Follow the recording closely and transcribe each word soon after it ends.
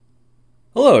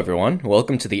Hello, everyone.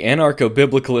 Welcome to the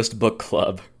Anarcho-Biblicalist Book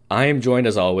Club. I am joined,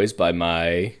 as always, by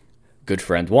my good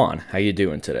friend Juan. How you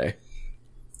doing today?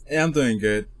 Hey, I'm doing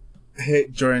good. Hey,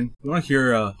 Jordan, you want to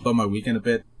hear about my weekend a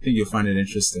bit? I think you'll find it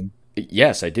interesting.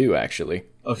 Yes, I do, actually.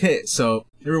 Okay, so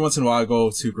every once in a while I go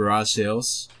to garage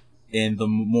sales in the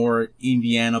more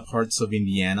Indiana parts of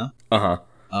Indiana.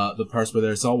 The parts where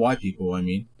there's all white people, I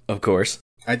mean. Of course.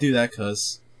 I do that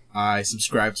because I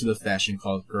subscribe to the fashion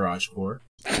called garage core.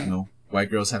 You know, white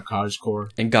girls have cottage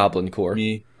core. And goblin core.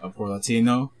 Me, a poor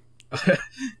Latino.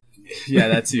 Yeah,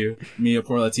 that too. Me, a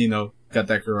poor Latino, got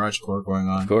that garage core going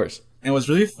on. Of course. And what's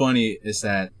really funny is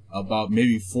that about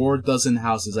maybe 4 dozen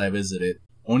houses I visited,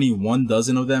 only 1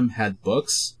 dozen of them had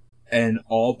books, and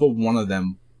all but one of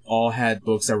them all had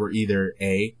books that were either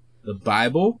A, the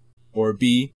Bible, or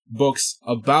B, books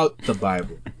about the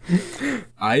Bible.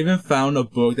 I even found a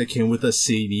book that came with a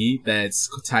CD that's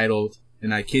titled,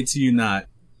 and I kid you not,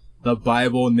 The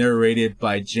Bible Narrated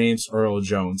by James Earl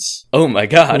Jones. Oh my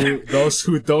god. Those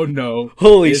who don't know,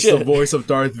 Holy is shit. the voice of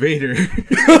Darth Vader.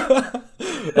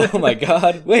 Oh my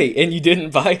god. Wait, and you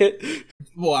didn't buy it?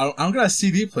 Well, I don't got a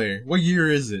CD player. What year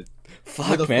is it? Fuck,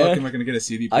 Where the man. fuck am I gonna get a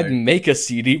CD player? I'd make a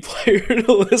CD player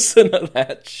to listen to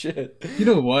that shit. You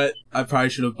know what? I probably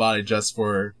should have bought it just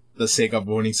for the sake of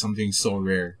owning something so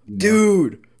rare. You know?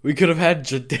 Dude, we could have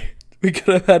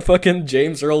had fucking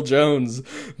James Earl Jones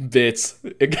bits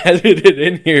edited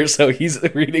in here so he's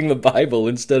reading the Bible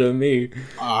instead of me.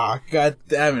 God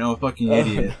damn it, I'm a fucking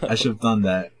idiot. I should have done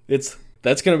that.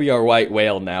 That's gonna be our white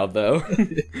whale now, though.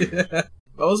 Yeah.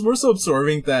 I was more so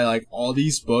absorbing that, like, all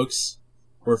these books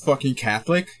were fucking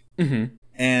Catholic. Mm-hmm.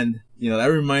 And, you know,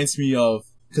 that reminds me of,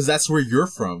 because that's where you're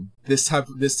from. This type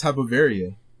of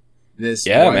area. This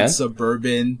white, man.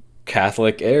 Suburban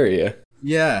Catholic area.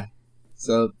 Yeah.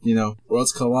 So, you know,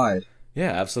 worlds collide.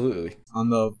 Yeah, absolutely.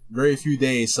 On the very few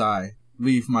days I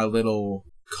leave my little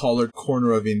colored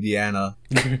corner of Indiana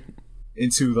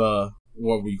into the,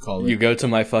 what we call it. You go to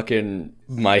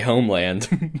my homeland.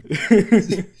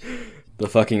 The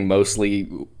fucking mostly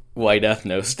white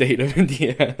ethno state of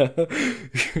Indiana.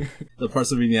 The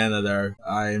parts of Indiana that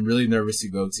I am really nervous to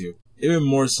go to. Even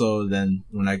more so than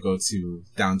when I go to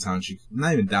downtown,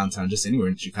 not even downtown, just anywhere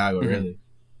in Chicago, really.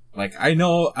 Like, I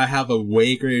know I have a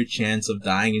way greater chance of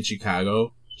dying in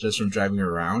Chicago just from driving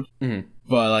around. Mm-hmm.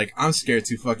 But, like, I'm scared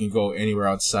to fucking go anywhere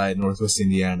outside Northwest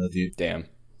Indiana, dude. Damn.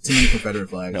 Too many Confederate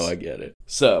flags. No, I get it.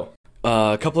 So,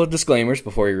 a couple of disclaimers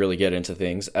before we really get into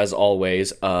things. As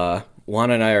always,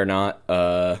 Juan and I are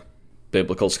not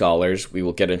biblical scholars. We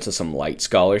will get into some light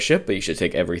scholarship, but you should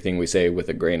take everything we say with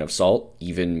a grain of salt,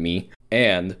 even me.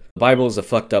 And the Bible is a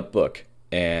fucked up book.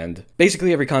 And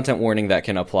basically every content warning that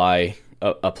can apply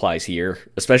applies here.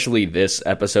 Especially this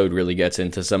episode really gets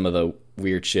into some of the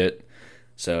weird shit.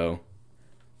 So,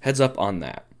 heads up on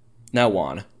that. Now,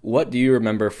 Juan, what do you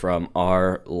remember from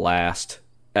our last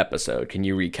episode? Can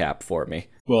you recap for me?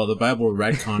 Well, the Bible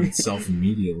retconned itself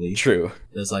immediately. True.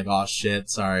 It's like, oh shit,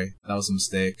 sorry, that was a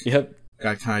mistake. Yep.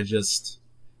 God kind of just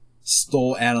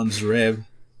stole Adam's rib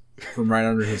from right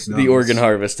under his nose. The organ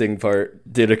harvesting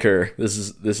part did occur. This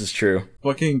is true.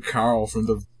 Fucking Carl from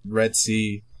the Red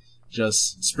Sea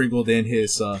just sprinkled in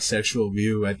his sexual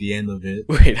view at the end of it.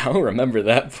 Wait, I don't remember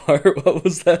that part. What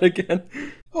was that again?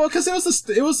 Well, because it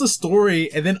was the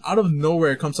story, and then out of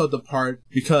nowhere comes out the part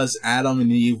because Adam and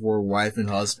Eve were wife and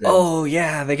husband. Oh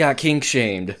yeah, they got kink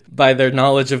shamed by their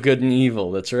knowledge of good and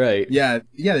evil. That's right. Yeah,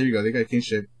 there you go. They got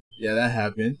kingship. Yeah, that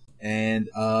happened. And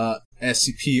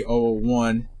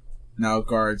SCP-001 now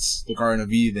guards the Garden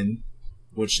of Eden,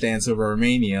 which stands over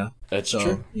Armenia. That's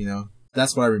true. You know,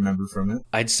 that's what I remember from it.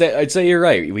 I'd say you're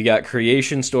right. We got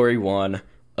Creation Story 1,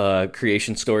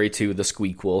 Creation Story 2, The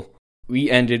Squeakquel. We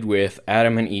ended with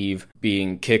Adam and Eve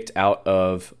being kicked out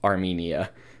of Armenia,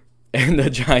 and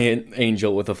a giant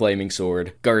angel with a flaming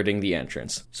sword guarding the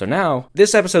entrance. So now,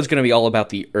 this episode's going to be all about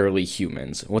the early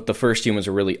humans, what the first humans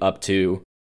are really up to.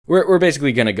 We're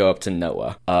basically going to go up to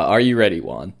Noah. Are you ready,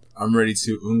 Juan? I'm ready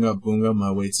to Oonga Boonga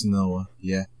my way to Noah.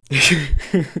 Yeah. And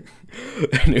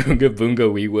Oonga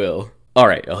Boonga we will.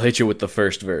 Alright, I'll hit you with the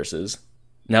first verses.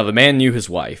 Now the man knew his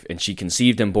wife, and she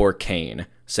conceived and bore Cain,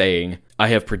 saying, I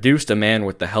have produced a man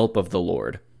with the help of the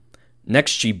Lord.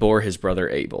 Next she bore his brother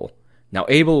Abel. Now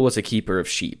Abel was a keeper of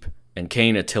sheep, and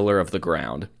Cain a tiller of the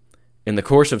ground. In the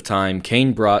course of time,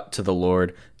 Cain brought to the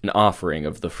Lord an offering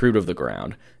of the fruit of the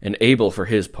ground, and Abel, for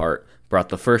his part, brought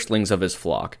the firstlings of his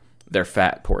flock, their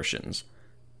fat portions.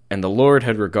 And the Lord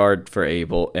had regard for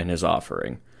Abel and his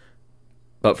offering.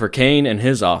 But for Cain and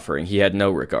his offering he had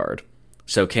no regard.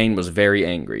 So Cain was very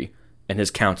angry, and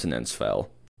his countenance fell.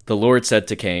 The Lord said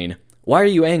to Cain, Why are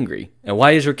you angry, and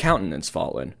why is your countenance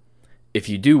fallen? If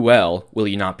you do well, will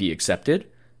you not be accepted?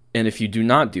 And if you do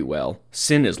not do well,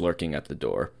 sin is lurking at the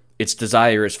door. Its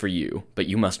desire is for you, but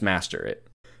you must master it.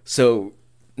 So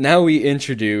now we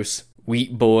introduce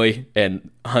Wheat Boy and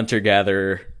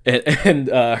hunter-gatherer and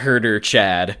herder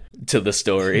Chad to the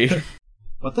story.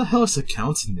 What the hell is a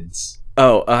countenance?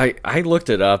 Oh, I looked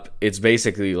it up. It's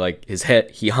basically like his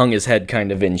head. He hung his head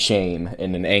kind of in shame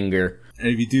and in anger. And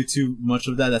if you do too much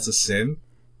of that, that's a sin?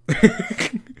 Do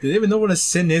they even know what a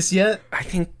sin is yet? I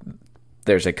think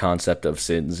there's a concept of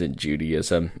sins in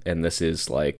Judaism, and this is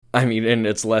like, I mean, and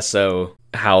it's less so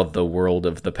how the world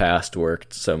of the past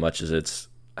worked so much as it's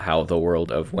how the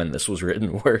world of when this was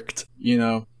written worked. You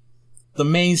know, the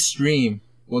mainstream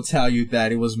will tell you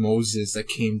that it was Moses that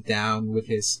came down with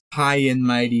his high and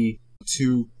mighty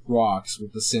 2 rocks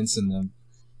with the sins in them.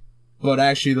 But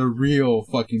actually, the real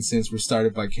fucking sins were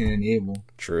started by Cain and Abel.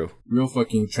 True. Real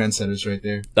fucking trendsetters right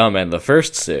there. Oh man, the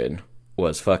first sin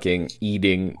was fucking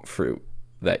eating fruit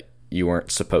that you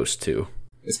weren't supposed to.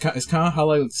 It's kind of how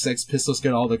like Sex Pistols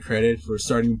get all the credit for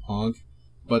starting punk,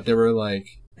 but there were like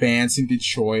bands in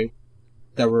Detroit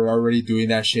that were already doing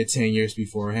that shit 10 years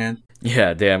beforehand.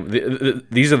 Yeah, damn.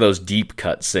 These are those deep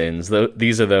cut sins.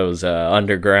 These are those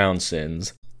underground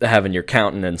sins. Having your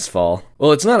countenance fall.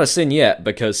 Well, it's not a sin yet,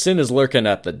 because sin is lurking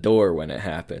at the door when it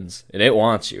happens. And it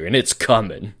wants you, and it's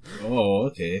coming. Oh,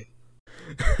 okay.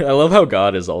 I love how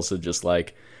God is also just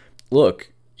like,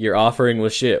 look, your offering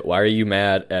was shit. Why are you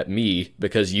mad at me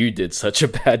because you did such a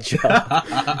bad job?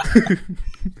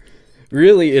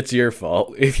 Really, it's your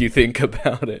fault if you think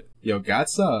about it. Yo,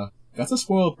 God's a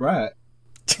spoiled brat.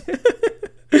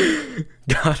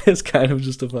 God is kind of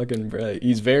just a fucking brat.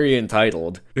 He's very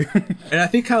entitled. And I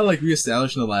think kind of like we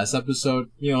established in the last episode,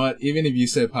 you know what, even if you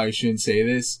said probably shouldn't say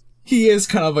this, he is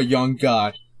kind of a young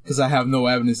God, because I have no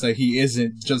evidence that he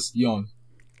isn't just young.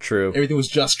 True. Everything was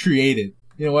just created.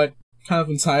 You know what, kind of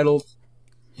entitled.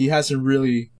 He hasn't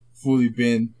really fully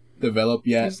been developed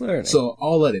yet. He's learning. So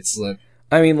I'll let it slip.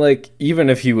 I mean, like, even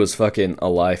if he was fucking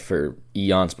alive for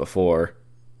eons before,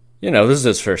 you know, this is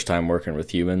his first time working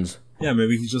with humans. Yeah,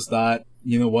 maybe he just thought,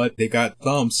 you know what, they got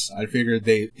thumbs. I figured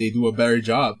they do a better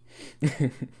job.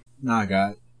 Nah,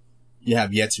 God. You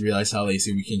have yet to realize how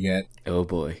lazy we can get. Oh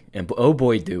boy. And oh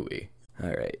boy do we.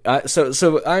 Alright.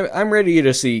 So I'm ready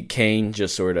to see Cain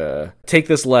just sort of take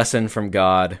this lesson from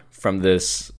God, from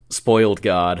this spoiled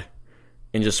God,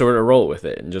 and just sort of roll with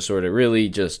it, and just sort of really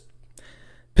just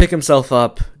pick himself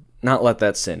up, not let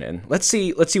that sin in. Let's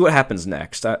see what happens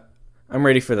next. I'm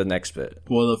ready for the next bit.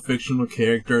 Will the fictional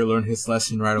character learn his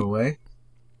lesson right away?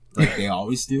 Like they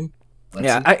always do?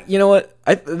 You know what?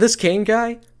 This Cain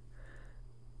guy,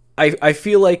 I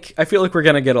feel like we're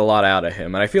gonna get a lot out of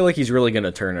him, and I feel like he's really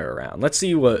gonna turn it around. Let's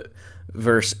see what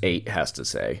verse 8 has to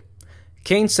say.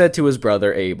 Cain said to his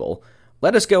brother Abel,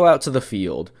 "Let us go out to the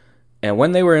field." And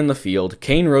when they were in the field,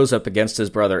 Cain rose up against his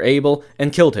brother Abel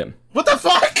and killed him. What the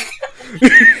fuck?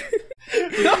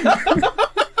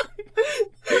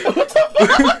 What the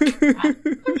fuck?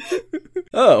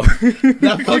 Oh.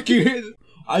 That fucking...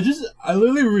 I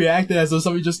literally reacted as though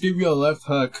somebody just gave me a left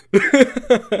hook.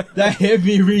 That hit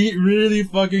me really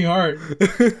fucking hard.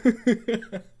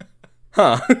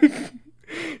 Huh.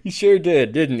 He sure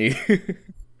did, didn't he?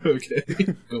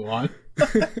 Okay, go on.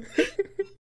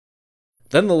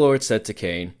 Then the Lord said to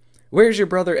Cain, "Where's your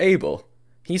brother Abel?"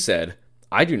 He said,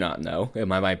 "I do not know. Am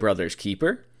I my brother's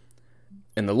keeper?"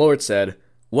 And the Lord said,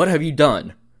 "What have you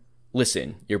done?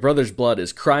 Listen, your brother's blood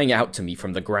is crying out to me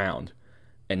from the ground.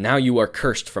 And now you are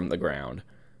cursed from the ground,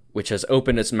 which has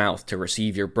opened its mouth to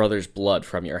receive your brother's blood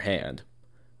from your hand.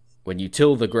 When you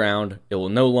till the ground, it will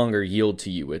no longer yield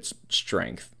to you its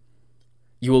strength.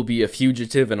 You will be a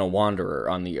fugitive and a wanderer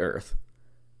on the earth."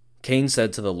 Cain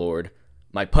said to the Lord,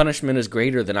 "My punishment is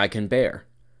greater than I can bear.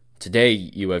 Today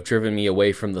you have driven me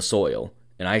away from the soil,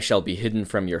 and I shall be hidden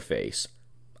from your face.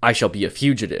 I shall be a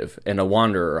fugitive and a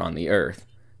wanderer on the earth,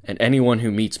 and anyone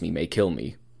who meets me may kill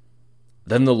me."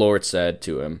 Then the Lord said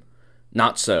to him,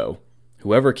 "Not so.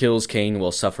 Whoever kills Cain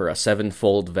will suffer a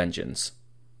 7-fold vengeance."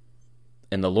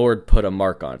 And the Lord put a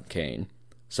mark on Cain,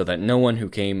 so that no one who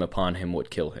came upon him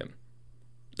would kill him.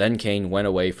 Then Cain went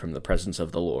away from the presence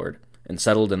of the Lord, and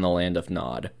settled in the land of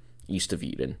Nod, east of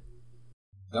Eden.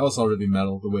 That was already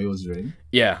metal, the way it was written.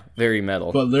 Yeah, very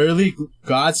metal. But literally,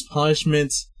 God's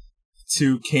punishment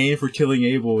to Cain for killing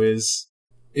Abel is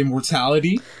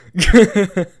immortality?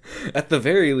 At the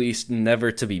very least,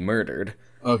 never to be murdered.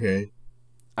 Okay.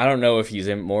 I don't know if he's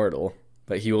immortal,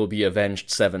 but he will be avenged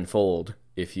 7-fold,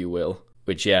 if you will.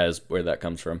 Which, yeah, is where that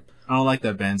comes from. I don't like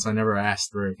that, Ben, so I never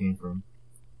asked where it came from.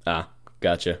 Ah,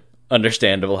 gotcha.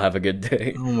 Understandable, have a good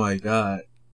day. Oh my god.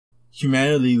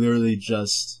 Humanity literally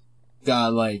just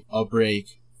got like a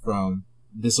break from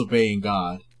disobeying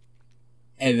God,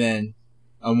 and then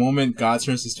a moment God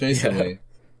turns his face away,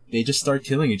 they just start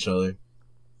killing each other.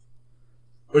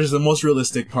 Which is the most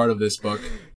realistic part of this book.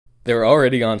 They're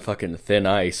already on fucking thin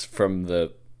ice from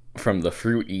the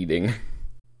fruit eating.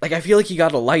 Like, I feel like he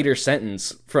got a lighter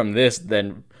sentence from this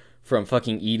than from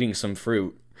fucking eating some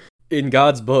fruit. In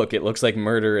God's book, it looks like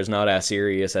murder is not as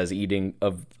serious as eating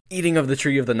of the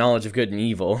tree of the knowledge of good and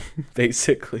evil,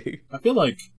 basically. I feel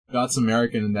like God's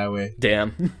American in that way.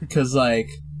 Damn. Because, like,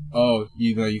 oh,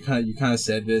 you kind of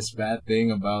said this bad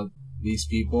thing about these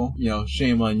people.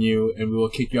 Shame on you, and we will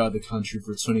kick you out of the country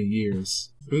for 20 years.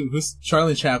 Who's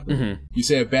Charlie Chaplin? Mm-hmm. You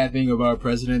say a bad thing about a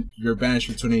president, you're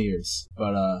banished for 20 years.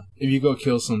 But if you go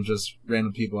kill some just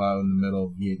random people out in the middle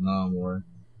of Vietnam or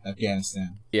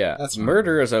Afghanistan, that's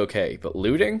murder is okay, but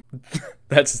looting,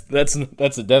 that's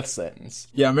a death sentence.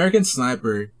 Yeah, American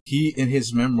Sniper. In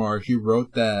his memoir, he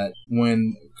wrote that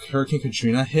when Hurricane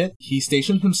Katrina hit, he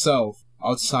stationed himself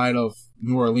outside of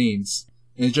New Orleans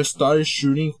and just started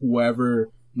shooting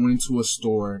whoever went into a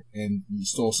store and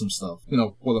stole some stuff.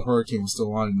 While the hurricane was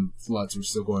still on and the floods were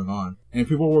still going on. And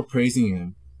people were praising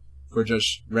him for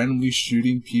just randomly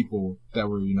shooting people that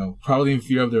were, probably in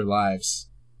fear of their lives.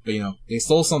 But, they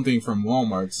stole something from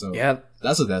Walmart, so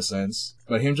that's a death sentence.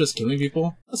 But him just killing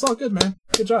people, that's all good, man.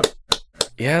 Good job.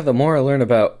 Yeah, the more I learn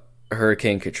about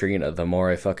Hurricane Katrina, the more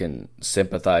I fucking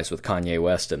sympathize with Kanye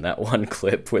West in that one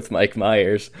clip with Mike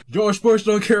Myers. George Bush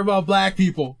don't care about black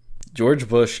people. George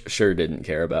Bush sure didn't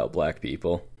care about black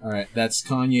people. Alright, that's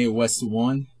Kanye West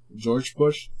 1, George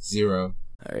Bush 0.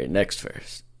 Alright, next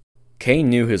verse. Cain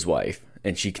knew his wife,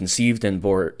 and she conceived and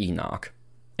bore Enoch.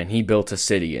 And he built a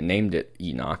city and named it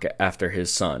Enoch after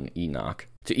his son Enoch.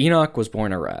 To Enoch was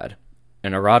born Arad,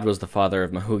 and Arad was the father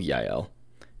of Mehujael.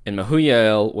 And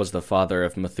Mehujael was the father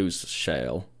of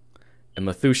Methushael, and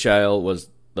Methushael was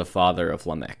the father of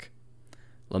Lamech.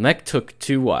 Lamech took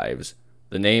 2 wives.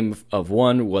 The name of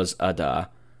one was Adah,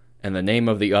 and the name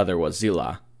of the other was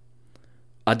Zillah.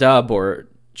 Adah bore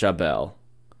Jabal.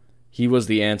 He was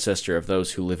the ancestor of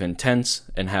those who live in tents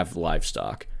and have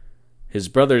livestock. His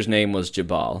brother's name was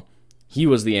Jabal. He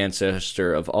was the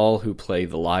ancestor of all who play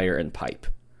the lyre and pipe.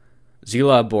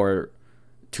 Zillah bore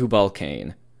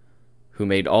Tubal-Cain, who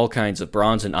made all kinds of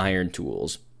bronze and iron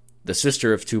tools. The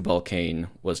sister of Tubal-Cain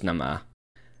was Naamah.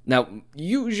 Now,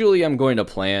 usually I'm going to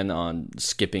plan on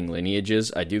skipping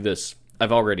lineages. I do this,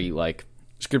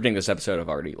 scripting this episode, I've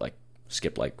already,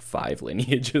 skipped, 5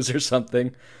 lineages or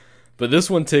something. But this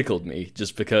one tickled me,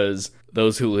 just because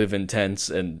those who live in tents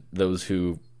and those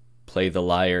who play the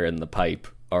lyre and the pipe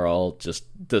are all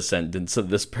just descendants of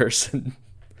this person,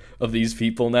 of these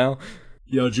people now.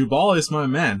 Yo, Jubal is my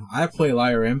man. I play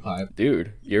lyre and pipe.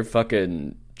 Dude, you're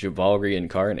fucking Jubal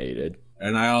reincarnated.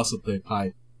 And I also play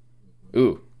pipe.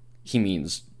 Ooh, he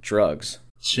means drugs.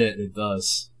 Shit, it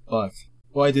does. Fuck.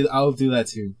 Well, I'll do that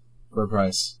too, for a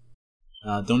price.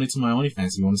 Donate to my OnlyFans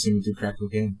if you want to see me do crack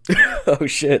cocaine. Oh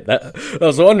shit, I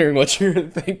was wondering what you were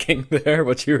thinking there,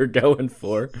 what you were going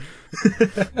for.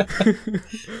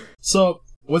 So,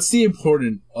 what's the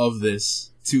importance of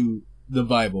this to the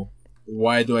Bible?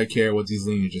 Why do I care what these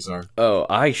lineages are? Oh,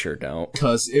 I sure don't.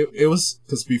 Because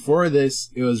before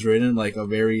this, it was written like a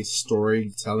very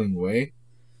storytelling way.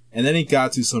 And then it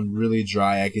got to some really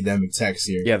dry academic text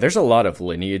here. Yeah, there's a lot of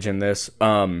lineage in this.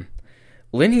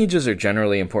 Lineages are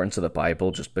generally important to the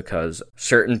Bible just because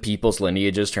certain people's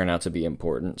lineages turn out to be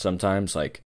important sometimes.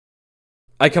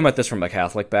 I come at this from a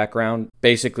Catholic background.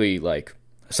 Basically,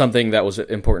 something that was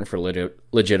important for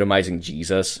legitimizing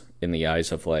Jesus in the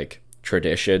eyes of,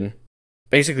 tradition.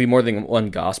 Basically, more than one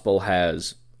gospel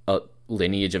has a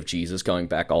lineage of Jesus going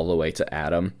back all the way to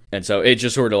Adam. And so it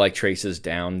just sort of, traces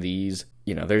down these,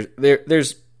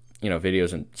 there's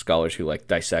videos and scholars who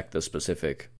dissect the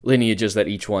specific lineages that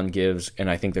each one gives, and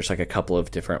I think there's a couple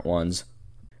of different ones.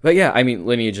 But yeah, I mean,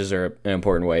 lineages are an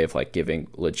important way of giving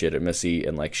legitimacy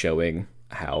and showing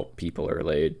how people are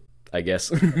related, I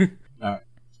guess. Alright,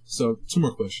 so 2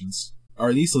 more questions.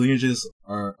 Are these lineages,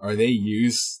 are they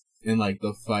used in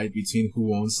the fight between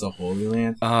who owns the Holy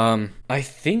Land? I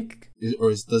think...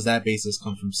 does that basis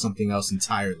come from something else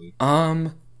entirely?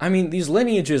 I mean, these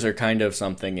lineages are kind of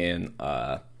something in,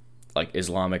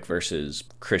 Islamic versus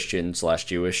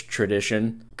Christian/Jewish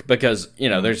tradition. Because,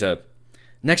 there's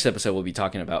next episode we'll be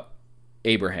talking about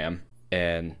Abraham,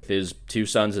 and his 2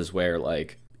 sons is where,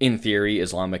 in theory,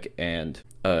 Islamic and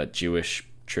Jewish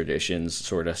traditions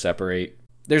sort of separate.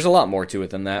 There's a lot more to it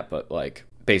than that, but,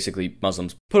 basically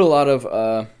Muslims put a lot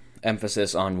of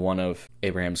emphasis on one of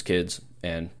Abraham's kids,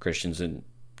 and Christians and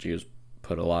Jews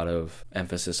put a lot of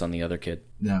emphasis on the other kid.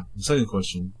 Now, the second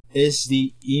question. is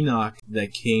the Enoch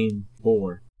that Cain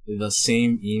bore the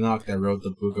same Enoch that wrote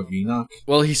the Book of Enoch?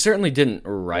 Well, he certainly didn't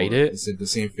write it. Is it the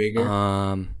same figure?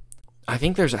 I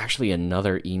think there's actually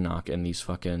another Enoch in these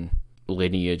fucking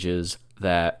lineages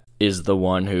that is the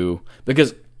one who...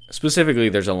 Because specifically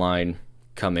there's a line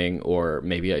coming, or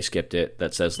maybe I skipped it,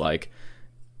 that says like,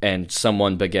 and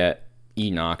someone beget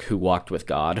Enoch who walked with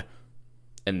God.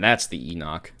 And that's the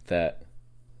Enoch that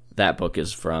book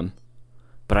is from.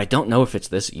 But I don't know if it's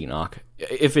this Enoch.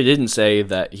 If it didn't say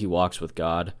that he walks with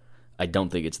God, I don't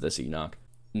think it's this Enoch.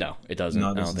 No, it doesn't. No,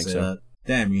 it I doesn't don't think say so. that.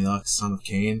 Damn, Enoch, son of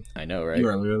Cain. I know, right? You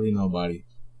are literally nobody.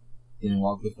 Didn't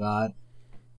walk with God.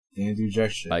 Didn't do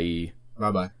jack shit. Bye.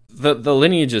 Bye-bye. The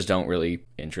lineages don't really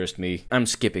interest me. I'm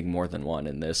skipping more than one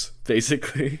in this,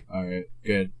 basically. Alright,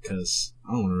 good, because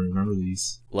I don't want to remember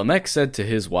these. Lamech said to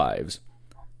his wives,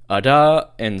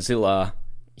 Adah and Zillah,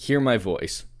 hear my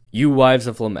voice. You wives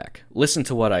of Lamech, listen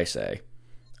to what I say.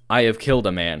 I have killed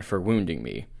a man for wounding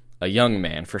me, a young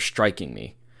man for striking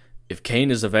me. If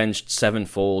Cain is avenged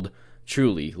sevenfold,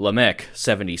 truly Lamech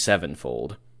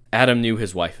 77-fold. Adam knew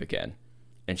his wife again,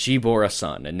 and she bore a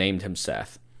son and named him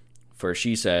Seth. For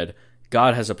she said,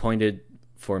 God has appointed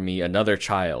for me another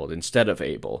child instead of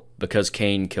Abel, because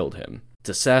Cain killed him.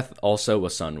 To Seth also a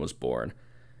son was born,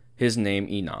 his name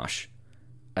Enosh.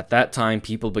 At that time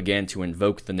people began to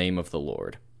invoke the name of the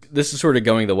Lord. This is sort of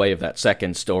going the way of that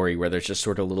second story where there's just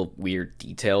sort of little weird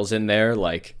details in there,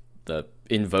 like the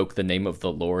invoke the name of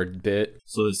the Lord bit.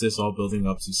 So is this all building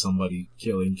up to somebody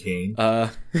killing Cain?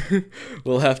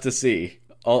 We'll have to see.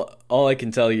 All I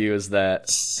can tell you is that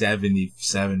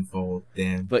 77-fold,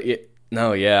 damn. But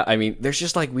yeah, I mean, there's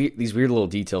just like these weird little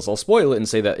details. I'll spoil it and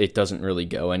say that it doesn't really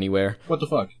go anywhere. What the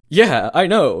fuck? Yeah, I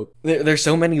know. There's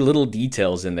so many little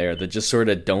details in there that just sort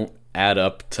of don't add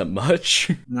up to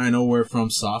much. I know where From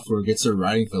Software gets their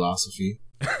writing philosophy.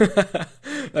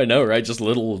 I know, right? Just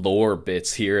little lore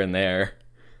bits here and there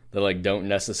that like don't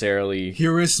necessarily...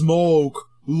 Here is Smoke,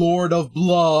 Lord of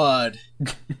Blood.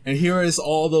 And here is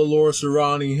all the lore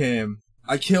surrounding him.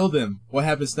 I killed him. What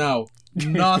happens now?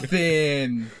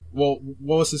 Nothing. Well,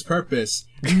 what was his purpose?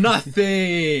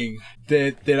 Nothing.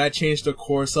 Did I change the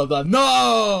course of the...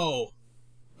 No!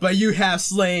 But you have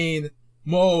slain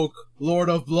Smoke, Lord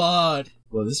of Blood.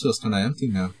 Well, this feels kind of empty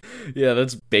now. Yeah,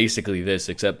 that's basically this,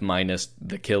 except minus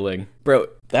the killing. Bro,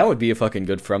 that would be a fucking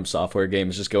good From Software game,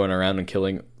 is just going around and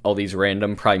killing all these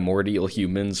random primordial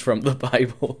humans from the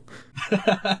Bible.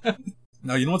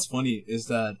 Now, you know what's funny is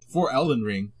that for Elden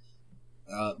Ring,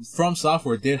 From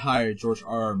Software did hire George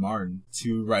R.R. Martin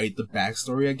to write the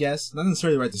backstory, I guess. Not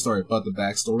necessarily write the story, but the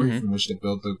backstory from which they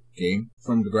built the game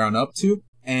from the ground up to.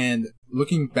 And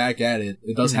looking back at it,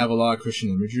 it does have a lot of Christian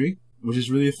imagery, which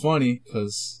is really funny,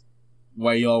 because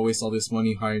why y'all waste all this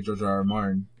money hiring George R.R.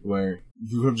 Martin, where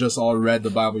you have just all read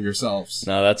the Bible yourselves?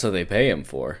 No, that's what they pay him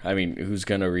for. I mean, who's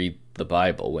gonna read the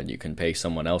Bible when you can pay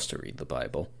someone else to read the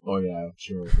Bible? Oh yeah,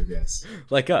 sure, I guess.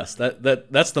 Like us.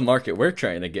 That's the market we're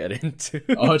trying to get into.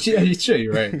 Oh, yeah, sure,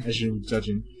 you're right. I shouldn't be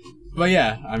judging. But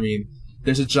yeah, I mean,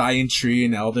 there's a giant tree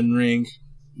in Elden Ring.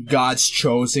 God's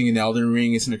chosen in Elden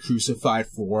Ring is in a crucified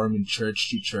form in church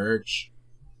to church.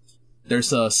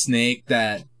 There's a snake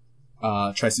that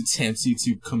tries to tempt you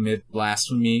to commit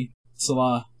blasphemy. It's a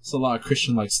lot of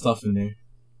Christian-like stuff in there.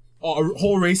 A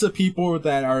whole race of people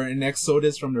that are in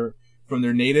exodus from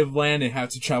their native land and have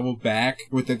to travel back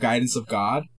with the guidance of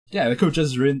God. Yeah, they could have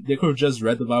just read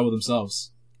the Bible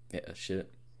themselves. Yeah,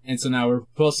 shit. And so now we're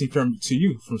posting to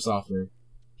you From Software.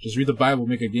 Just read the Bible,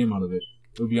 make a game out of it.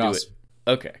 It would be awesome.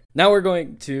 Okay. Now we're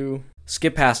going to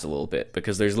skip past a little bit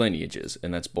because there's lineages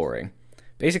and that's boring.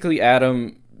 Basically,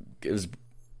 Adam is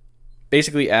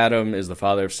the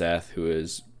father of Seth, who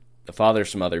is the father of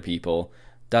some other people. ...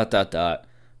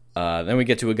 Then we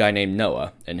get to a guy named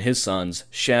Noah and his sons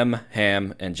Shem,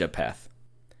 Ham, and Japheth.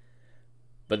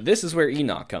 But this is where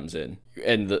Enoch comes in,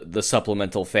 and the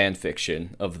supplemental fan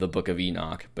fiction of the Book of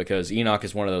Enoch, because Enoch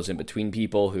is one of those in-between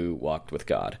people who walked with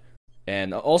God.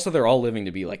 And also they're all living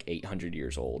to be like 800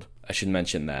 years old. I should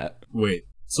mention that. Wait,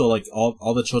 so like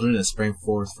all the children that sprang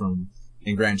forth from,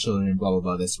 and grandchildren and blah blah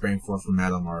blah that sprang forth from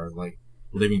Adam are like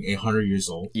living 800 years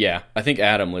old? Yeah, I think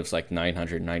Adam lives like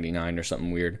 999 or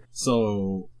something weird.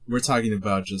 So we're talking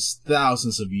about just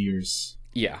thousands of years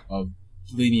of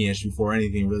lineage before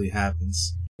anything really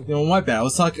happens. You know, my bad. I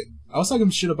was talking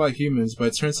shit about humans, but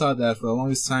it turns out that for the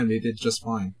longest time they did just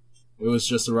fine. It was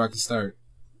just a rocky start.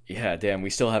 Yeah, damn,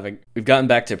 we've gotten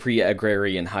back to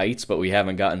pre-agrarian heights, but we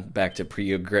haven't gotten back to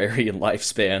pre-agrarian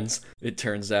lifespans, it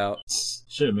turns out.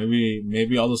 Shit,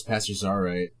 maybe all those pastors are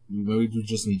right. Maybe we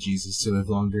just need Jesus to live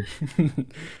longer.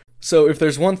 So if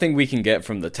there's one thing we can get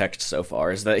from the text so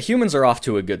far is that humans are off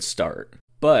to a good start.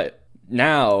 But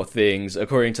now things,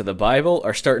 according to the Bible,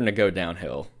 are starting to go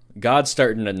downhill. God's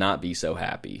starting to not be so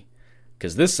happy.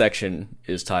 Because this section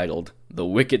is titled, The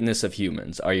Wickedness of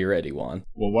Humans. Are you ready, Juan?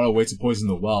 Well, what a way to poison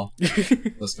the well.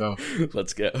 Let's go.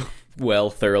 Let's go. Well,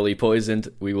 thoroughly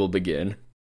poisoned, we will begin.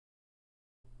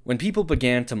 When people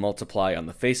began to multiply on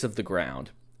the face of the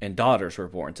ground, and daughters were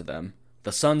born to them,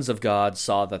 the sons of God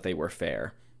saw that they were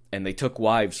fair, and they took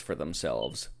wives for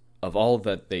themselves, of all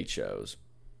that they chose.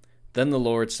 Then the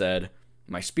Lord said,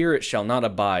 My spirit shall not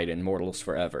abide in mortals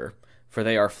forever, for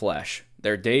they are flesh.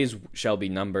 Their days shall be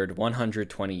numbered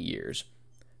 120 years.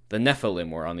 The Nephilim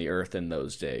were on the earth in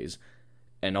those days,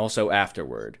 and also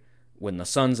afterward, when the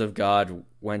sons of God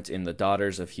went in the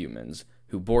daughters of humans,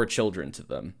 who bore children to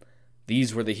them.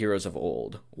 These were the heroes of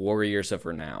old, warriors of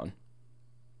renown.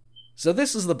 So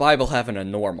this is the Bible having a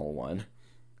normal one.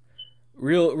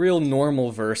 Real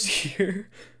normal verse here.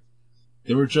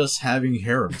 They were just having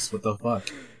harems. What the fuck?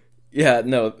 Yeah,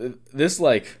 no, this,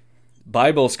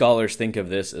 Bible scholars think of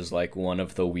this as, one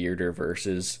of the weirder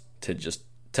verses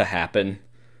to happen.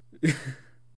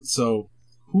 So,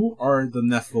 who are the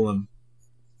Nephilim?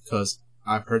 Because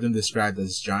I've heard them described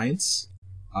as giants.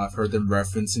 I've heard them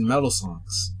referenced in metal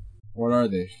songs. What are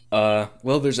they?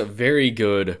 Well, there's a very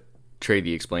good Trey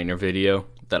the Explainer video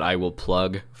that I will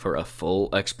plug for a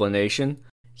full explanation.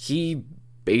 He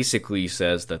basically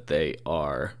says that they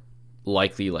are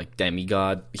likely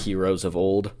demigod heroes of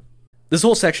old. This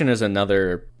whole section is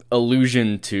another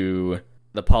allusion to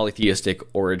the polytheistic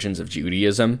origins of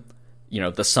Judaism.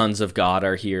 The sons of God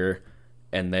are here,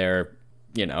 and they're,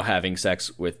 having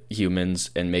sex with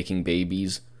humans and making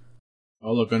babies.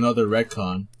 Oh, look, another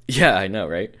retcon. Yeah, I know,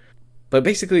 right? But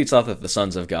basically it's thought that the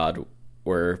sons of God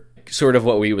were sort of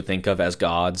what we would think of as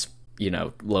gods,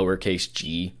 lowercase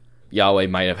g. Yahweh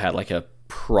might have had a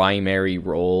primary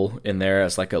role in there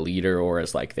as a leader or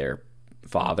as their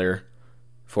father,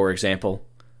 for example.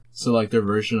 So their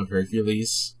version of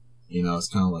Hercules, it's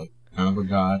kind of a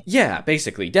god. Yeah,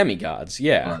 basically demigods,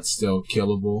 yeah. But still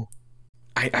killable.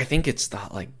 I think it's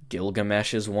thought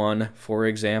Gilgamesh is one, for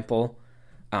example.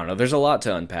 I don't know, there's a lot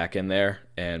to unpack in there,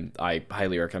 and I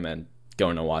highly recommend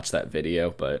going to watch that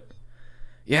video, but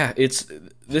yeah,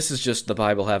 this is just the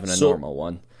Bible having a normal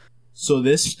one. So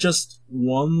this just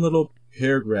one little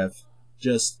paragraph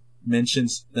just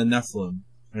mentions the Nephilim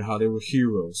and how they were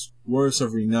heroes, warriors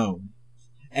of renown.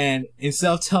 And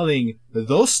instead of telling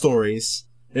those stories,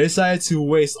 they decided to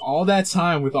waste all that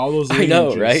time with all those lineages. I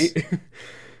know, right?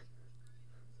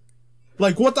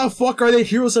 What the fuck are they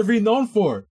heroes of renown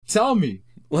for? Tell me.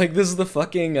 This is the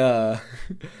fucking,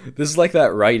 this is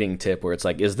that writing tip where it's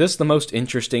is this the most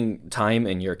interesting time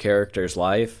in your character's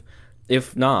life?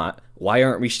 If not, why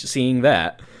aren't we seeing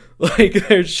that?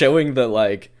 They're showing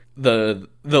the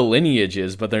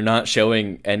lineages, but they're not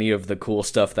showing any of the cool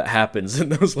stuff that happens in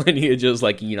those lineages,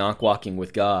 like Enoch walking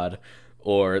with God,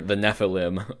 or the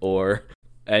Nephilim, or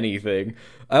anything.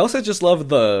 I also just love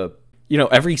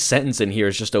every sentence in here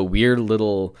is just a weird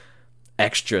little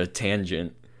extra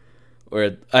tangent.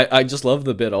 Where I just love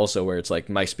the bit also where it's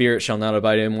my spirit shall not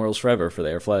abide in mortals forever, for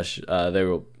they are flesh. They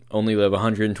will only live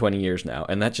 120 years now.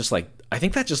 And that just I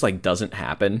think that just doesn't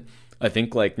happen. I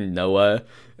think Noah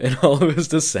and all of his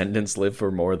descendants live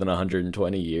for more than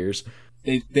 120 years.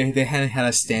 They hadn't had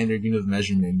a standard unit of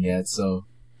measurement yet, so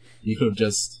you could have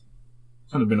just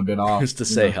kind of been a bit off. Just to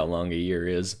say how long a year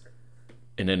is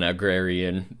in an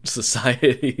agrarian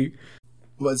society.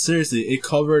 But seriously, it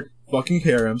covered fucking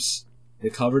harems.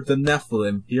 It covered the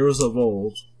Nephilim, heroes of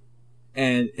old,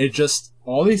 and it just,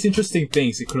 all these interesting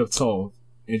things it could have told,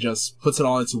 it just puts it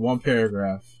all into one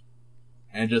paragraph,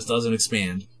 and just doesn't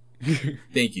expand.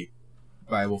 Thank you,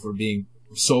 Bible, for being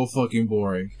so fucking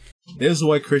boring. This is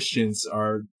why Christians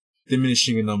are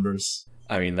diminishing in numbers.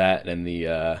 I mean, that and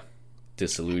the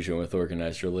disillusion with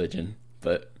organized religion,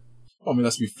 but...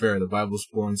 let's be fair, the Bible's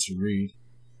boring to read,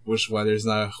 which is why there's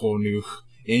not a whole new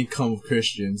income of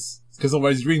Christians. Because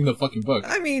nobody's reading the fucking book.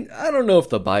 I mean, I don't know if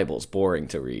the Bible's boring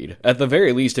to read. At the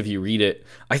very least, if you read it,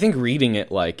 I think reading it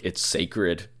it's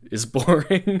sacred is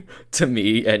boring to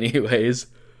me anyways.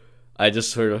 I just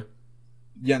sort of...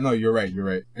 Yeah, no, you're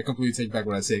right. I completely take back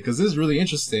what I say, because this is really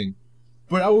interesting.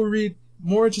 But I will read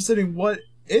more interested in what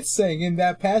it's saying in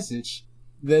that passage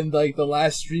than, the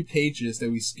last 3 pages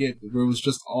that we skipped, where it was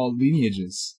just all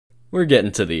lineages. We're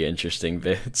getting to the interesting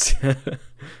bits.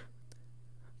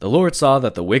 The Lord saw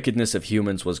that the wickedness of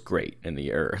humans was great in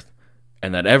the earth,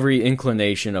 and that every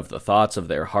inclination of the thoughts of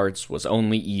their hearts was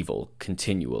only evil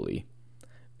continually.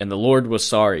 And the Lord was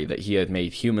sorry that he had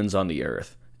made humans on the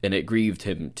earth, and it grieved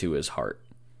him to his heart.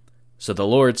 So the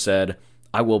Lord said,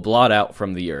 I will blot out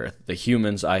from the earth the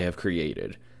humans I have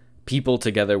created, people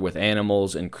together with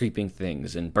animals and creeping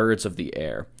things and birds of the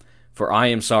air, for I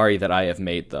am sorry that I have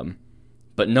made them.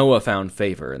 But Noah found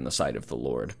favor in the sight of the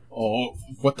Lord. Oh,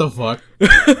 what the fuck?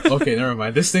 Okay, never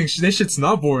mind. This shit's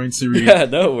not boring to read. Yeah,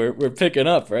 no, we're picking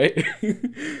up, right?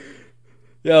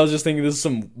 Yeah, I was just thinking this is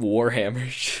some Warhammer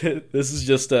shit. This is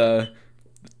just,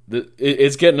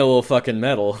 it's getting a little fucking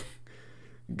metal.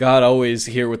 God always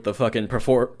here with the fucking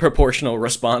proportional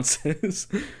responses.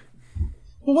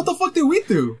 Well, what the fuck did we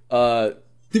do?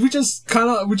 We just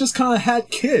kind of had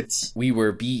kids. We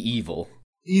were be evil.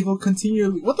 Evil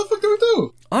continually. What the fuck did we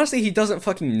do? Honestly, he doesn't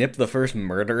fucking nip the first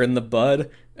murder in the bud,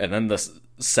 and then the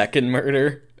second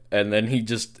murder, and then he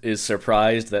just is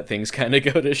surprised that things kind of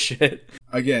go to shit.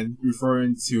 Again,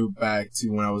 referring back to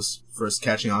when I was first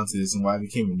catching on to this and why I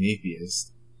became an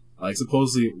atheist. Like,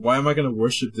 supposedly, why am I gonna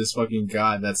worship this fucking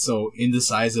god that's so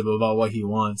indecisive about what he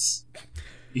wants?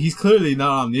 He's clearly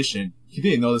not omniscient. He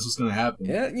didn't know this was gonna happen.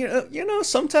 Yeah, you know,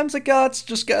 sometimes a god's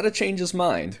just gotta change his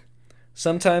mind.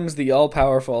 Sometimes the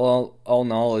all-powerful,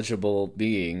 all-knowledgeable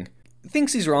being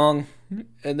thinks he's wrong,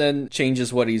 and then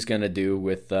changes what he's gonna do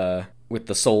with the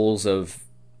souls of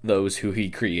those who he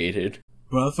created.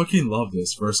 Bro, I fucking love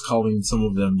this. First calling some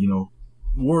of them,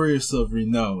 warriors of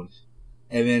renown.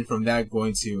 And then from that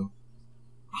going to,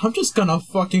 I'm just gonna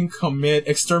fucking commit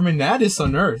Exterminatus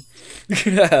on Earth.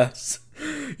 Yes.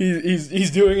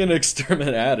 He's doing an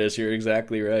Exterminatus, you're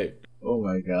exactly right. Oh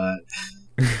my god.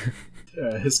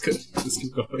 Alright, let's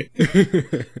keep going.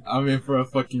 I'm in for a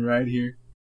fucking ride here.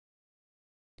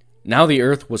 Now the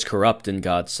earth was corrupt in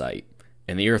God's sight,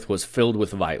 and the earth was filled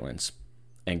with violence.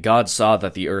 And God saw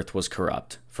that the earth was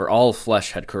corrupt, for all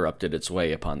flesh had corrupted its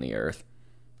way upon the earth.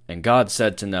 And God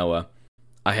said to Noah,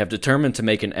 I have determined to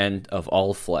make an end of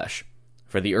all flesh,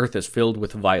 for the earth is filled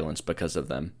with violence because of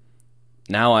them.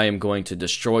 Now I am going to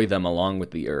destroy them along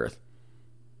with the earth.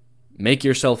 Make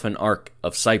yourself an ark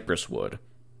of cypress wood.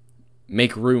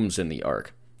 Make rooms in the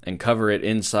ark, and cover it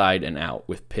inside and out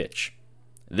with pitch.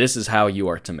 This is how you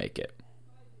are to make it.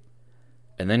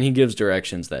 And then he gives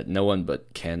directions that no one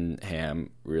but Ken Ham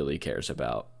really cares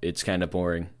about. It's kind of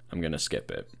boring. I'm going to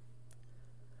skip it.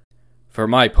 For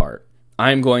my part,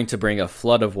 I am going to bring a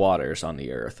flood of waters on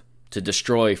the earth, to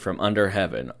destroy from under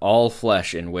heaven all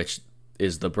flesh in which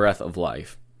is the breath of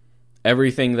life.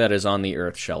 Everything that is on the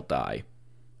earth shall die.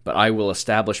 But I will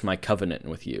establish my covenant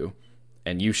with you,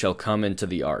 and you shall come into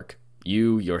the ark,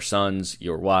 you, your sons,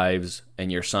 your wives,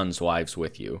 and your sons' wives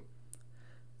with you.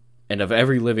 And of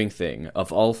every living thing,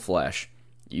 of all flesh,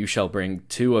 you shall bring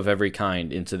 2 of every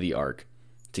kind into the ark,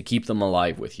 to keep them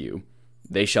alive with you.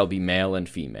 They shall be male and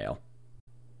female.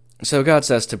 So God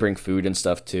says to bring food and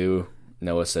stuff too.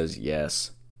 Noah says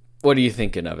yes. What are you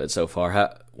thinking of it so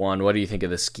far? Juan, what do you think of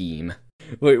the scheme?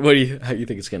 How do you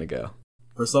think it's going to go?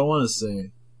 First, I want to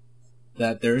say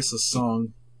that there is a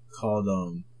song called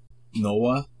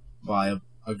Noah by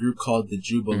a group called the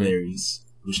Jubilaries,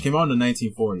 which came out in the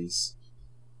 1940s.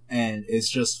 And it's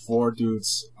just 4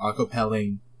 dudes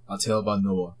acapelling a tale about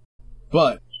Noah.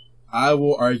 But I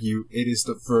will argue it is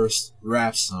the first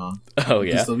rap song. Oh,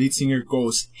 yeah? Because the lead singer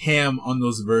goes ham on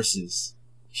those verses.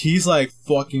 He's like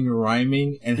fucking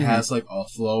rhyming and has like a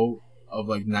flow of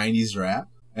like 90s rap.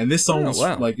 And this song was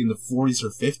like in the 40s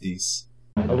or 50s.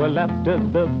 Well, after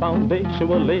the foundation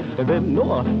was laid, then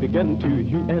Noah began to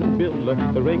hew and build.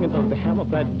 The ringing of the hammer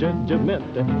cried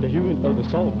judgment, the hewing of the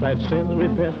saw cried sin and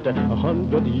repent.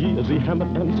 100 years he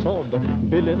hammered and sawed,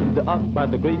 building the ark by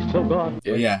the grace of God.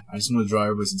 Yeah, I just want to draw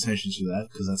everybody's attention to that,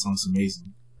 because that song's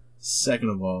amazing. Second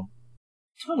of all,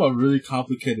 kind of a really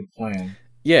complicated plan.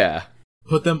 Yeah.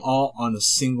 Put them all on a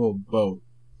single boat.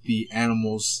 The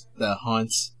animals that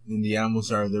hunt, and the animals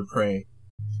that are their prey.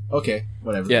 Okay,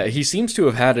 whatever. Yeah, he seems to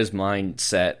have had his mind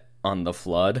set on the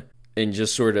flood and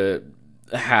just sort of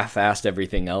half-assed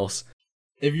everything else.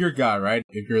 If you're God, right?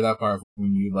 If you're that powerful,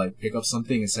 when you like pick up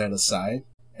something and set it aside,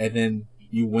 and then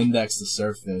you Windex the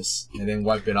surface and then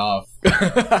wipe it off.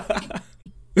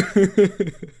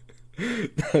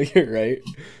 No, you're right.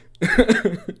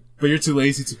 But you're too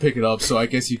lazy to pick it up, so I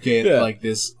guess you get like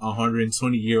this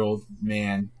 120-year-old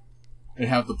man and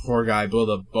have the poor guy build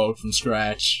a boat from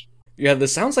scratch. Yeah,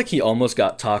 this sounds like he almost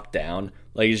got talked down.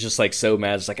 Like, he's just, like, so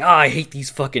mad. It's like, I hate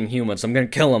these fucking humans. I'm gonna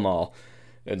kill them all.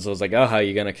 And so it's like, how are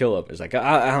you gonna kill them? It's like,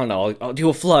 I don't know. I'll do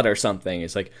a flood or something.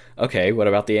 It's like, okay, what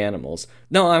about the animals?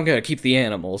 No, I'm gonna keep the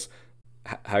animals.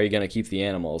 How are you gonna keep the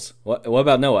animals? What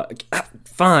about Noah?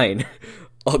 Fine.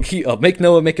 I'll make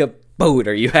Noah make a boat.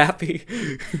 Are you happy?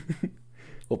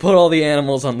 We'll put all the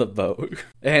animals on the boat.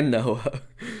 And Noah.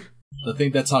 The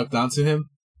thing that talked down to him?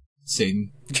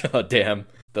 Satan. God damn.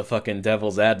 the fucking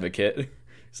devil's advocate.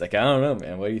 He's like, I don't know,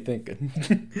 man. What are you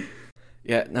thinking?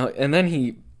 Yeah, no, and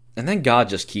then God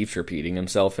just keeps repeating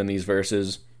himself in these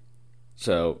verses.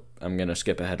 So I'm going to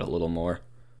skip ahead a little more.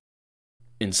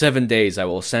 In 7 days I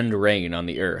will send rain on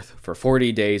the earth for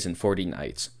 40 days and 40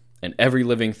 nights, and every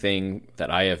living thing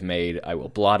that I have made I will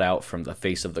blot out from the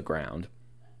face of the ground.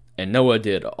 And Noah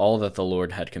did all that the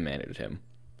Lord had commanded him.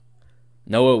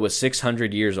 Noah was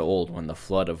 600 years old when the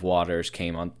flood of waters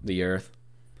came on the earth.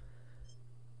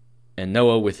 And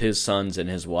Noah with his sons and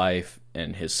his wife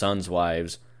and his sons'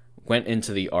 wives went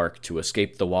into the ark to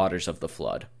escape the waters of the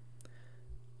flood.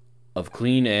 Of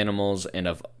clean animals and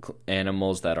of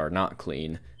animals that are not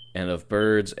clean, and of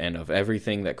birds and of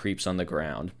everything that creeps on the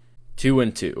ground, 2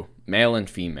 and 2, male and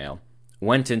female,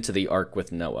 went into the ark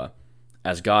with Noah,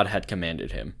 as God had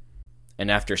commanded him. And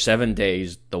after 7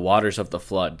 days, the waters of the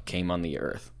flood came on the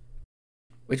earth.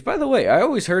 Which, by the way, I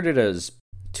always heard it as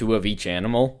 2 of each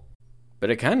animal, but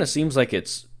it kind of seems like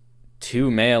it's 2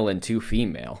 male and 2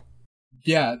 female.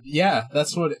 Yeah,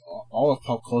 that's what all of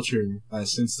pop culture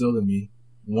has instilled in me.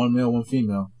 1 male, 1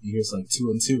 female. You hear it's like 2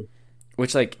 and 2.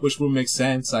 Which would make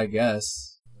sense, I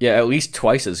guess. Yeah, at least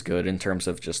twice as good in terms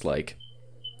of just like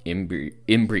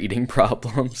inbreeding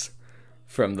problems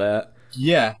from that.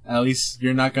 Yeah, at least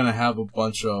you're not gonna have a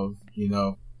bunch of,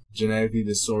 genetically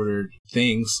disordered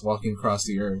things walking across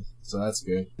the earth. So that's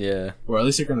good. Yeah. Or at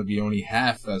least you're gonna be only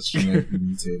half as genetically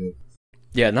mutated.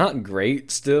 Yeah, not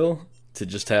great still to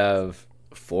just have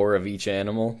 4 of each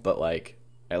animal, but like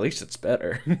at least it's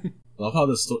better. I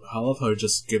love how it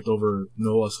just skipped over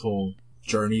Noah's whole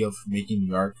journey of making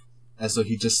the ark, as though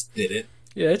he just did it.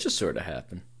 Yeah, it just sort of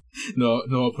happened.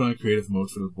 Noah put on creative mode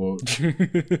for the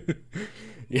boat.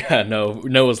 Yeah,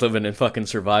 Noah's living in fucking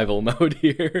survival mode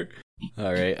here.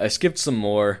 Alright, I skipped some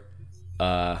more,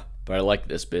 but I liked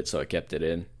this bit, so I kept it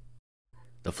in.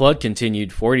 The flood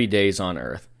continued 40 days on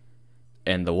earth,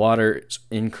 and the waters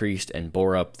increased and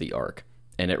bore up the ark,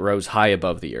 and it rose high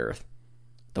above the earth.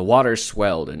 The waters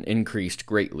swelled and increased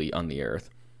greatly on the earth,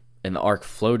 and the ark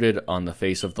floated on the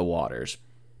face of the waters.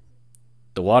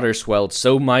 The waters swelled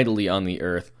so mightily on the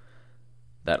earth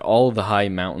that all the high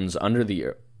mountains under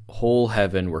the whole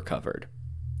heaven were covered.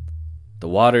 The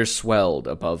waters swelled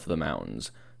above the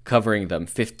mountains, covering them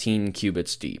 15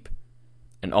 cubits deep,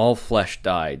 and all flesh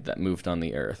died that moved on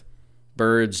the earth,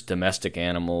 birds, domestic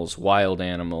animals, wild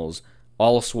animals,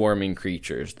 all swarming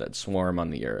creatures that swarm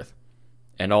on the earth,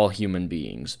 and all human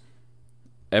beings.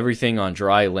 Everything on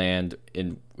dry land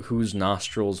in whose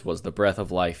nostrils was the breath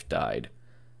of life died.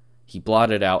 He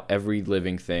blotted out every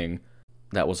living thing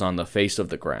that was on the face of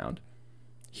the ground,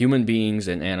 human beings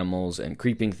and animals and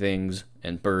creeping things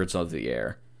and birds of the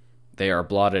air. They are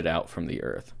blotted out from the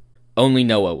earth. Only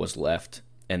Noah was left,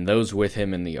 and those with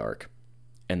him in the ark,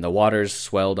 and the waters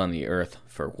swelled on the earth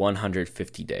for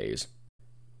 150 days.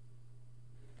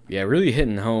 Yeah, really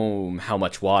hitting home how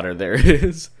much water there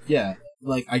is. Yeah,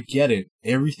 like, I get it.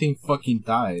 Everything fucking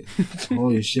died.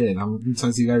 Holy shit, how many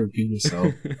times you gotta repeat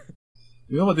yourself?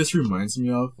 You know what this reminds me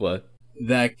of? What?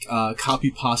 That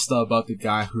copy pasta about the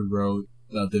guy who wrote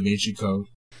Da Vinci Code.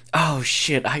 Oh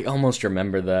shit, I almost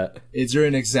remember that. It's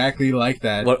written exactly like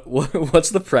that.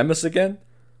 What's the premise again?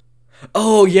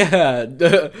 Oh yeah,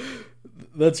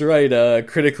 that's right,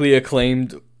 critically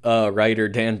acclaimed writer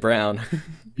Dan Brown.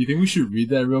 Do you think we should read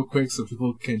that real quick so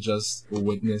people can just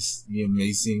witness the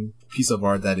amazing piece of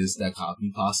art that is that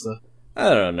copy pasta? I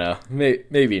don't know.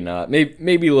 Maybe not.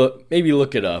 Maybe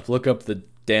look it up. Look up the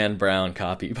Dan Brown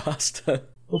copy pasta.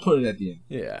 We'll put it at the end.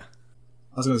 Yeah.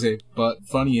 I was gonna say, but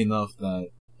funny enough that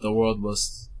the world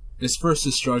was... its first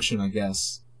destruction, I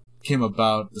guess, came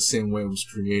about the same way it was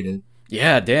created.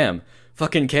 Yeah, damn.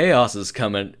 Fucking chaos is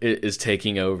coming. Is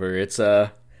taking over. It's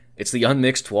the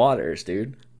unmixed waters,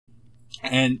 dude.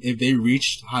 And if they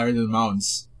reached higher than the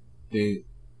mountains, the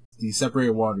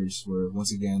separated waters were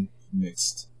once again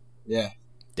mixed. Yeah.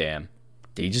 Damn.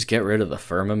 Did he just get rid of the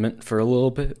firmament for a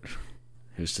little bit?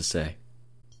 Who's to say?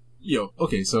 Yo,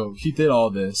 okay, so he did all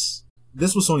this.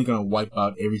 This was only gonna wipe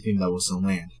out everything that was on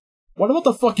land. What about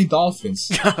the fucking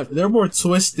dolphins? God. They're more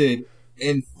twisted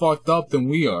and fucked up than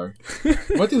we are.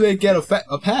 What do they get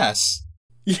a pass?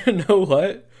 You know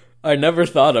what? I never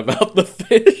thought about the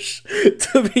fish,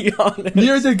 to be honest.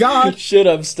 Near to God. Shit,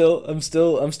 I'm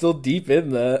still deep in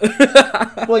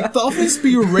that. Like, dolphins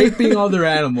be raping other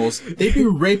animals. They be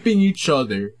raping each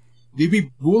other. They be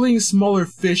bullying smaller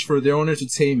fish for their own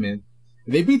entertainment.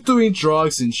 They be doing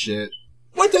drugs and shit.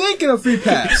 Why do they get a free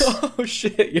pass? Oh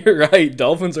shit, you're right.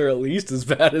 Dolphins are at least as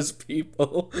bad as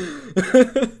people.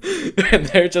 And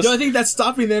they're just... The only thing that's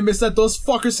stopping them is that those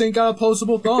fuckers ain't got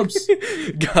opposable thumbs.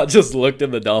 God just looked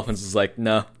at the dolphins and was like,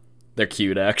 no, They're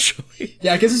cute, actually.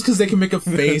 Yeah, I guess it's because they can make a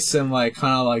face and, like,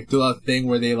 kind of, like, do a thing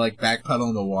where they, like, backpedal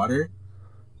in the water.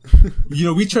 You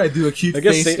know, we try to do a cute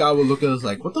face, God would look at us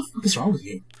like, what the fuck is wrong with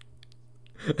you?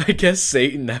 I guess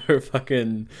Satan never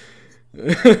fucking...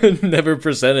 never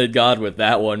presented God with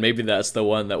that one. Maybe that's the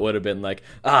one that would have been like,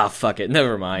 fuck it,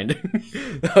 never mind.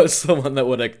 That was the one that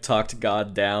would have talked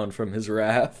God down from his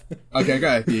wrath. Okay, I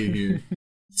got a theory here.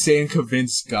 Satan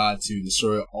convinced God to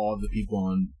destroy all the people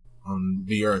on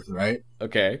the earth, right?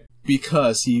 Okay.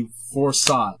 Because he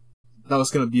foresaw that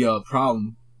was going to be a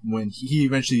problem when he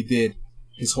eventually did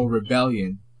his whole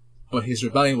rebellion. But his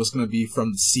rebellion was going to be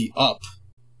from the sea up.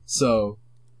 So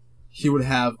he would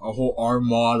have a whole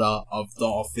armada of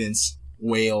dolphins,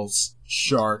 whales,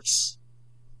 sharks.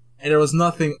 And there was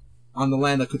nothing on the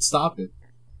land that could stop it.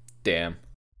 Damn.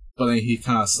 But then he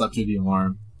kind of slept through the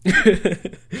alarm.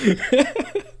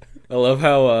 I love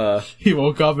how, he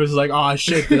woke up and was like, oh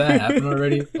shit, did that happen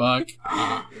already? Fuck.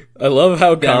 I love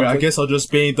how I guess I'll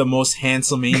just be the most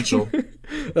handsome angel.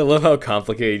 I love how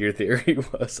complicated your theory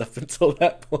was up until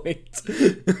that point.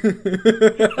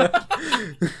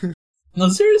 No,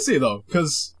 seriously though,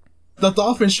 because the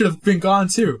dolphin should have been gone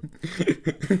too.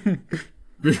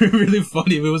 Really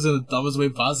funny if it was in the dumbest way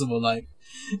possible. Like,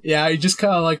 yeah, he just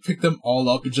kind of like picked them all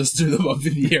up and just threw them up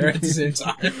in the air at the same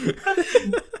time.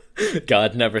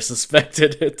 God never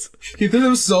suspected it. He threw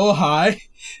them so high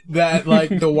that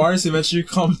like the waters eventually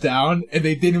calmed down, and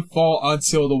they didn't fall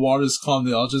until the waters calmed.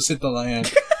 They all just hit the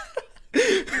land.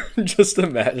 Just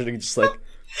imagining, just like,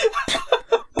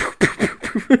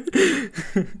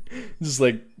 just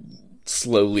like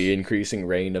slowly increasing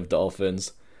rain of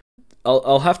dolphins.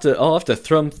 I'll have to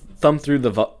thumb through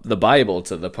the Bible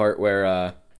to the part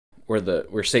where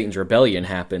Satan's rebellion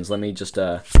happens. Let me just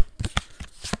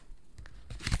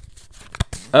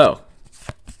Oh,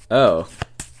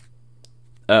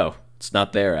 it's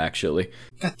not there actually.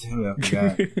 God damn it, I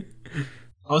forgot.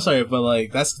 I'm sorry, but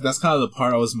like that's kind of the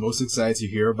part I was most excited to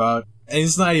hear about, and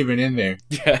it's not even in there.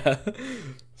 Yeah,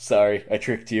 sorry, I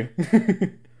tricked you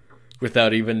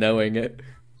without even knowing it.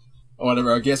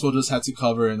 Whatever. I guess we'll just have to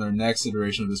cover in our next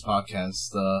iteration of this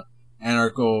podcast, the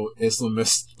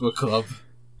Anarcho-Islamist book club.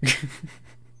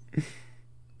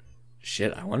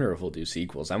 Shit, I wonder if we'll do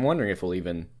sequels. I'm wondering if we'll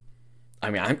even. I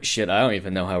don't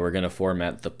even know how we're going to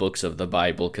format the books of the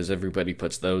Bible, because everybody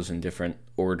puts those in different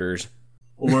orders.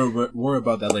 We'll worry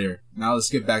about that later. Now let's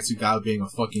get back to God being a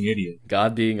fucking idiot.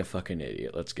 God being a fucking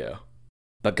idiot. Let's go.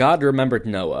 But God remembered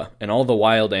Noah, and all the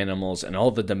wild animals, and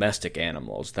all the domestic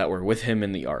animals that were with him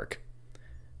in the ark.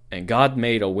 And God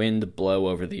made a wind blow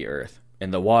over the earth,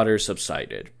 and the waters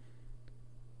subsided.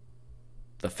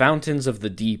 The fountains of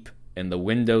the deep and the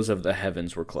windows of the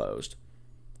heavens were closed.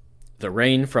 The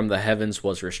rain from the heavens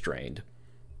was restrained,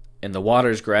 and the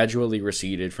waters gradually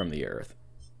receded from the earth.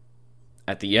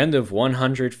 At the end of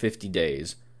 150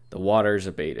 days, the waters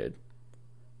abated.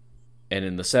 And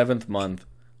in the 7th month,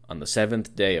 on the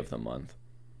 7th day of the month,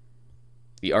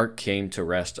 the ark came to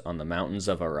rest on the mountains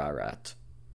of Ararat.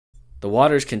 The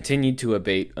waters continued to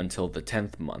abate until the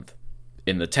 10th month.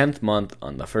 In the 10th month,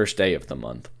 on the 1st day of the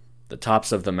month, the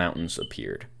tops of the mountains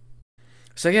appeared.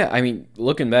 So yeah, I mean,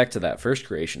 looking back to that first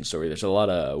creation story, there's a lot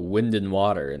of wind and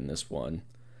water in this one.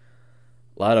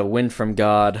 A lot of wind from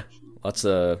God, lots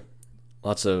of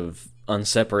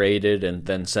unseparated and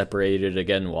then separated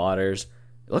again waters.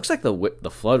 It looks like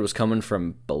the flood was coming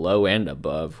from below and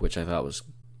above, which I thought was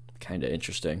kind of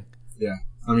interesting. Yeah,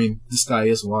 I mean, the sky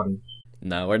is water.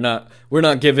 No, we're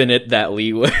not giving it that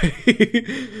leeway.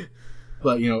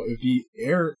 But you know, if the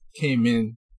air came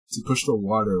in to push the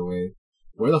water away,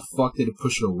 where the fuck did it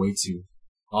push it away to?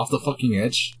 Off the fucking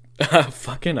edge?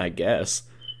 Fucking, I guess.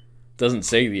 Doesn't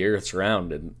say the Earth's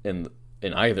round in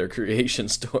either creation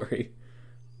story.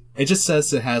 It just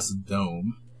says it has a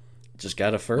dome. Just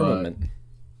got a firmament.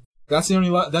 That's the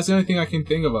only thing I can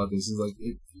think about this is like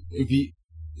if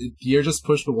the air just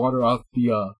pushed the water off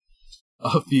the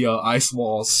ice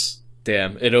walls.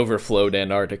 Damn, it overflowed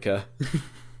Antarctica.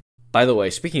 By the way,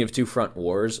 speaking of two front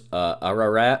wars,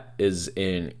 Ararat is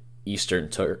in eastern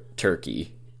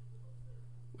Turkey,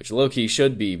 which low-key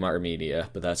should be Armenia,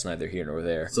 but that's neither here nor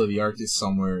there. So the Arctic is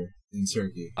somewhere in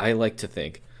Turkey. I like to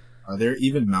think. Are there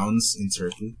even mountains in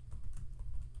Turkey?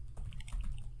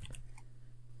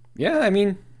 Yeah, I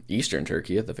mean, eastern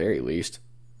Turkey at the very least.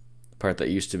 The part that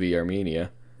used to be Armenia.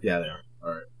 Yeah, there are.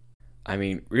 Alright. I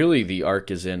mean, really, the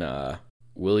Ark is in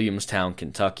Williamstown,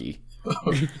 Kentucky.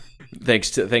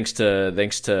 Thanks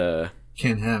to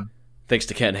Ken Ham. Thanks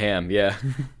to Ken Ham, yeah.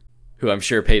 Who I'm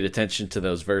sure paid attention to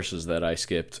those verses that I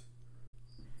skipped.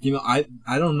 You know, I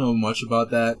don't know much about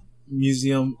that,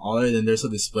 museum other than there's a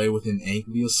display with an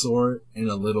ankylosaur and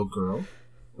a little girl?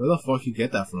 Where the fuck you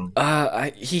get that from?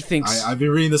 He thinks... I've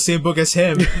been reading the same book as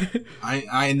him.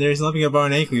 And there's nothing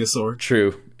about an ankylosaur.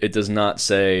 True. It does not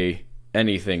say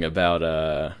anything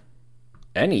about,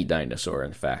 any dinosaur,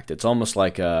 in fact. It's almost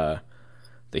like, the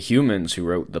humans who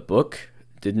wrote the book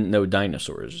didn't know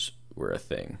dinosaurs were a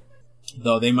thing.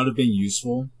 Though they might have been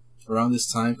useful around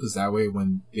this time, because that way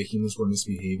when the humans were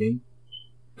misbehaving,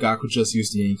 God could just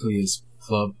use the ankly as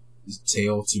club, his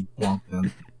tail to bonk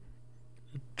them.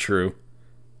 True.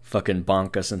 Fucking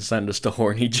bonk us and send us to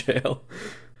horny jail.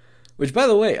 Which, by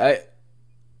the way,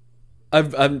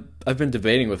 I've been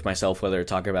debating with myself whether to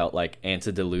talk about like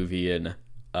antediluvian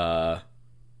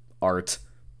art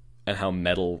and how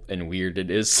metal and weird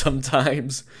it is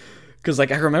sometimes. Because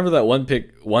like I remember that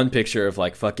one picture of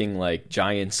like fucking like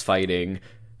giants fighting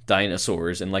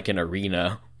dinosaurs in like an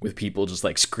arena with people just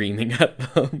like screaming at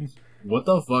them. What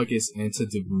the fuck is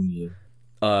antediluvian?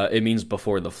 It means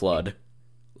before the flood,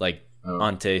 like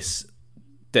antes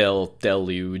del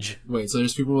deluge. Wait, so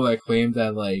there's people that claim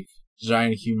that like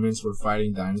giant humans were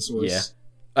fighting dinosaurs?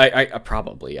 Yeah, I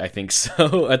probably I think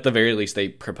so. At the very least, they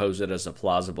propose it as a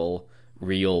plausible,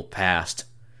 real past,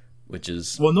 which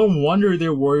is well, no wonder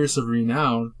they're warriors of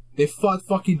renown. They fought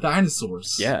fucking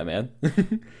dinosaurs. Yeah, man.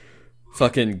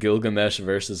 Fucking Gilgamesh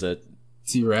versus a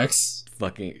T-Rex.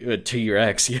 Fucking a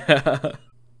T-Rex, yeah.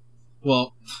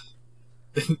 Well,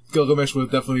 Gilgamesh would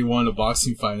have definitely won a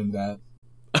boxing fight in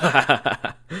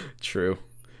that. True.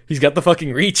 He's got the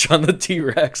fucking reach on the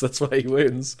T-Rex, that's why he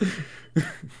wins.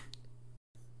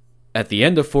 At the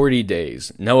end of 40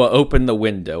 days, Noah opened the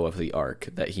window of the ark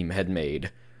that he had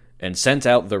made, and sent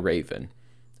out the raven,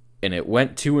 and it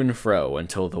went to and fro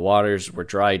until the waters were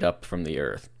dried up from the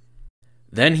earth.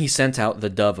 Then he sent out the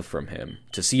dove from him,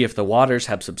 to see if the waters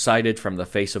had subsided from the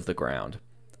face of the ground.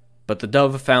 But the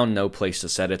dove found no place to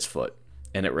set its foot,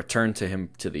 and it returned to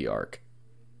him to the ark.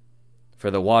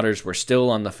 For the waters were still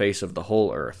on the face of the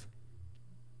whole earth.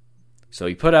 So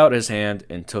he put out his hand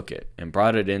and took it, and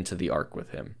brought it into the ark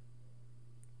with him.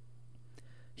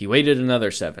 He waited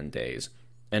another 7 days,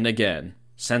 and again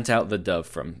sent out the dove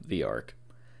from the ark.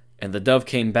 And the dove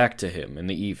came back to him in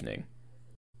the evening.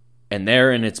 And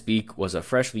there in its beak was a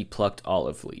freshly plucked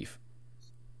olive leaf.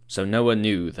 So Noah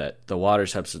knew that the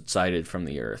waters had subsided from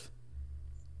the earth.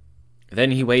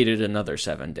 Then he waited another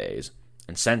 7 days,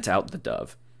 and sent out the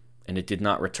dove, and it did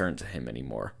not return to him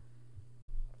anymore.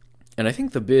 And I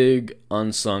think the big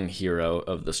unsung hero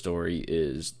of the story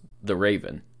is the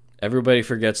raven. Everybody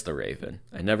forgets the raven.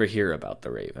 I never hear about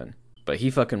the raven. But he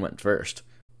fucking went first.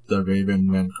 The raven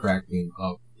went cracking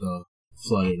up the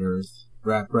flooded earth.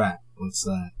 Rap, rap, what's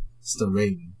that? It's the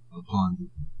raven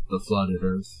upon the flooded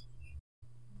earth.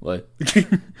 What?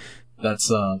 That's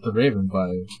The Raven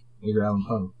by Edgar Allan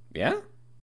Poe. Yeah?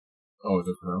 Oh,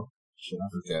 The Crow? Shit, I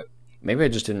forget. Maybe I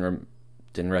just didn't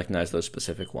recognize those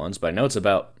specific ones, but I know it's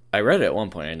about... I read it at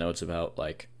one point. I know it's about,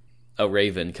 like, a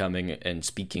raven coming and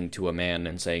speaking to a man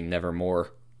and saying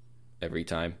nevermore every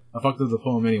time. I fucked up the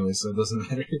poem anyway, so it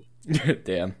doesn't matter.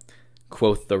 Damn.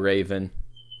 Quoth the raven.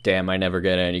 Damn, I never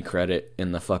get any credit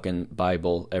in the fucking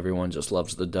Bible. Everyone just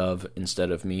loves the dove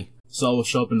instead of me. So I will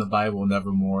show up in the Bible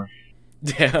nevermore.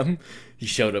 Damn. He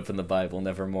showed up in the Bible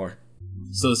nevermore.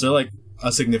 So is there, like,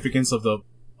 a significance of the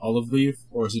olive leaf?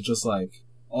 Or is it just like,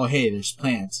 oh, hey, there's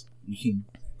plants. You can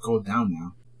go down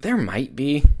now? There might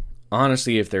be.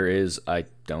 Honestly, if there is, I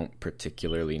don't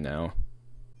particularly know.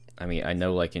 I mean, I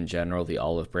know, like, in general, the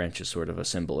olive branch is sort of a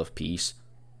symbol of peace.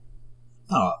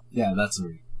 Oh, yeah, that's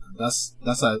why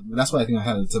I think I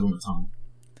had it tip of my tongue.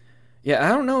 Yeah, I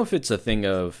don't know if it's a thing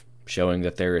of showing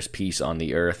that there is peace on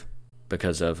the earth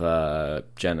because of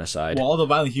genocide. Well, all the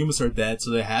violent humans are dead, so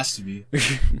there has to be.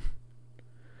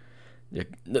 Yeah,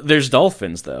 there's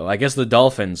dolphins, though. I guess the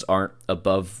dolphins aren't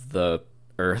above the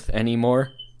earth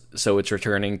anymore, so it's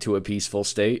returning to a peaceful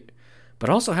state. But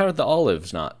also, how did the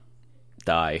olives not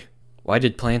die? Why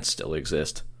did plants still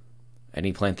exist?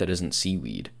 Any plant that isn't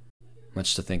seaweed.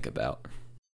 Much to think about.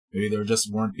 Maybe they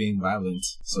just weren't being violent,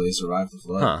 so they survived the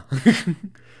flood. Huh.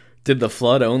 Did the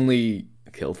flood only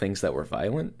kill things that were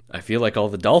violent? I feel like all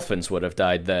the dolphins would have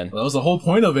died then. Well, that was the whole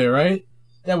point of it, right?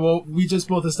 Yeah, well, we just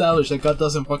both established that God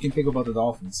doesn't fucking think about the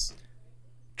dolphins.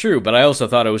 True, but I also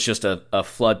thought it was just a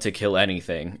flood to kill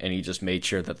anything, and he just made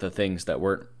sure that the things that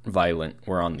weren't violent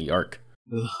were on the ark.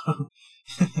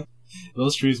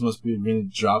 Those trees must be really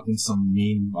dropping some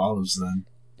mean olives then.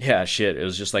 Yeah, shit, it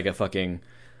was just like a fucking...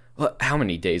 What? How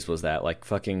many days was that? Like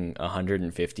fucking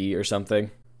 150 or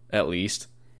something? At least.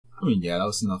 I mean, yeah, that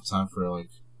was enough time for, like,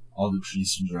 all the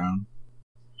trees to drown.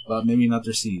 But maybe not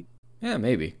their seed. Yeah,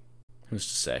 maybe. Who's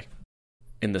to say?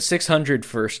 In the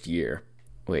 601st year.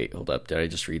 Wait, hold up. Did I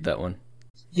just read that one?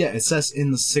 Yeah, it says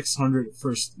in the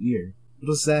 601st year. What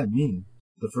does that mean?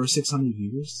 The first 600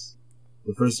 years?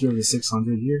 The first year of the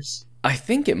 600 years? I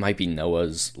think it might be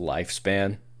Noah's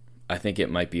lifespan. I think it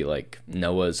might be like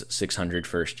Noah's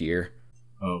 601st year.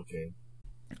 Oh, okay.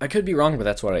 I could be wrong, but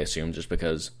that's what I assumed just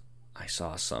because I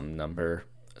saw some number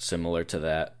similar to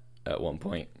that at one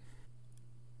point.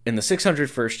 In the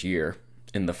 601st year,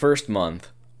 in the first month,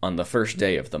 on the first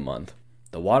day of the month,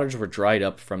 the waters were dried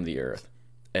up from the earth,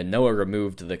 and Noah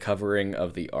removed the covering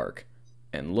of the ark,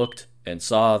 and looked and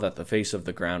saw that the face of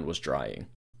the ground was drying.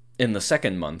 In the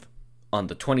second month, on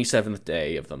the 27th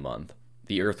day of the month,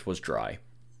 the earth was dry.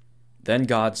 Then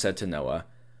God said to Noah,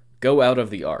 "Go out of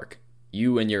the ark,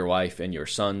 you and your wife and your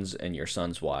sons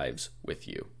wives with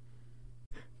you.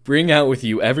 Bring out with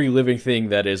you every living thing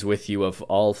that is with you of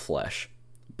all flesh,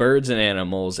 birds and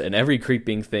animals, and every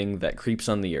creeping thing that creeps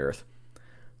on the earth,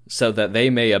 so that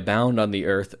they may abound on the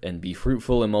earth and be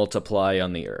fruitful and multiply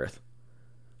on the earth."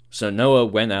 So Noah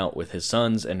went out with his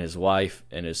sons and his wife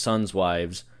and his sons'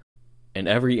 wives, and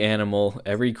every animal,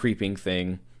 every creeping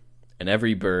thing, and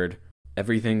every bird,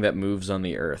 everything that moves on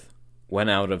the earth, went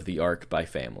out of the ark by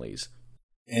families.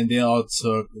 And they all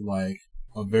took, like,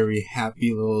 a very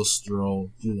happy little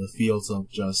stroll through the fields of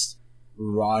just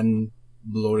rotten,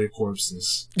 bloated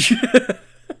corpses.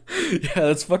 Yeah,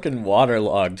 that's fucking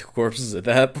waterlogged corpses at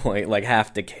that point, like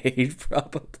half decayed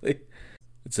probably.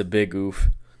 It's a big oof.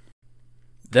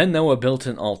 Then Noah built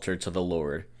an altar to the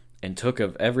Lord, and took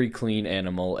of every clean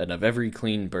animal and of every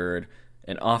clean bird,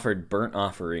 and offered burnt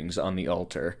offerings on the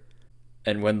altar.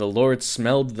 And when the Lord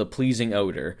smelled the pleasing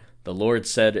odor, the Lord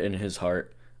said in his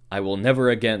heart, "I will never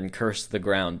again curse the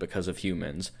ground because of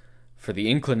humans, for the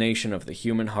inclination of the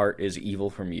human heart is evil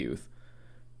from youth.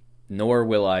 Nor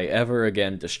will I ever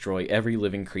again destroy every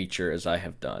living creature as I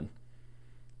have done.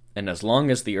 And as long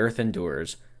as the earth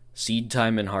endures, seed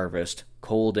time and harvest,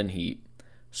 cold and heat,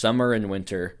 summer and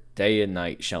winter, day and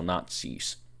night shall not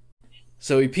cease."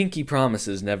 So he pinky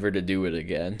promises never to do it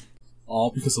again.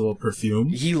 All because of a perfume?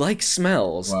 He likes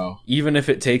smells. Wow. Even if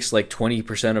it takes like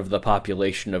 20% of the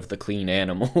population of the clean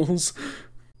animals.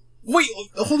 Wait,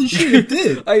 holy shit, it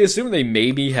did! I assume they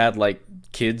maybe had like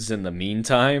kids in the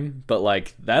meantime, but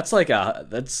like that's like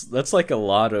a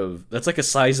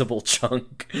sizable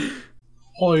chunk.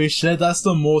 Holy shit, that's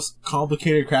the most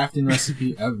complicated crafting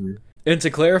recipe ever. And to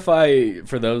clarify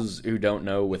for those who don't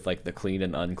know with like the clean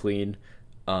and unclean,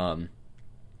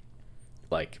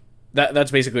 like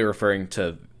that's basically referring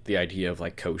to the idea of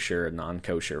like kosher and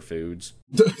non-kosher foods.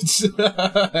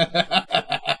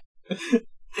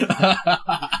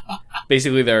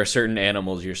 Basically, there are certain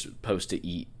animals you're supposed to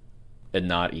eat and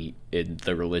not eat in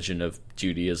the religion of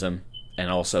Judaism, and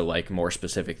also like more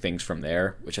specific things from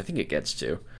there, which I think it gets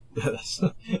to.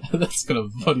 That's kind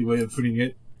of a funny way of putting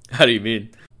it. How do you mean?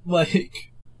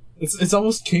 Like, it's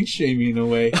almost kink shaming in a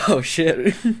way. Oh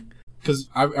shit! Because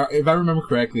if I remember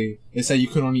correctly, it said you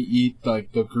could only eat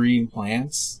like the green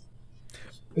plants,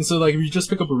 and so like if you just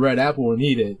pick up a red apple and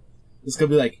eat it, it's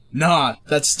gonna be like, nah,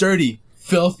 that's dirty,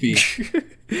 filthy.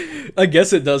 I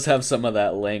guess it does have some of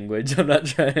that language. I'm not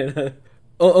trying to,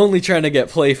 only trying to get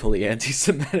playfully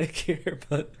anti-Semitic here,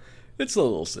 but it's a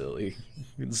little silly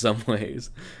in some ways.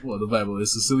 Well, the Bible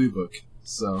is a silly book,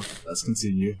 so let's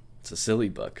continue. It's a silly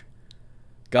book.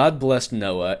 God blessed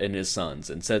Noah and his sons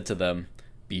and said to them,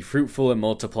 "Be fruitful and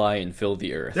multiply and fill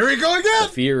the earth." There we go again! The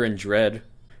fear and dread.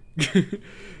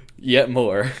 Yet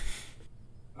more.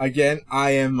 Again,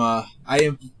 I am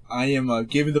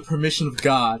given the permission of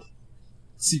God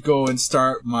to go and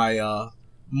start my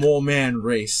mole man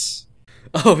race.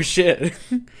 Oh shit.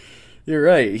 You're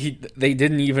right. They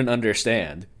didn't even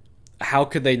understand. How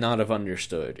could they not have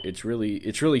understood? It's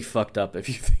really fucked up if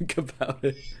you think about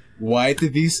it. Why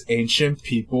did these ancient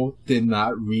people did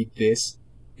not read this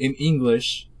in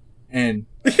English and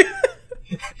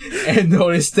and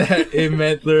notice that it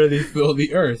meant literally fill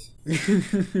the earth?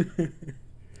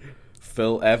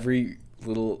 Fill every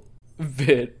little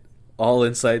bit all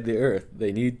inside the earth.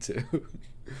 They need to.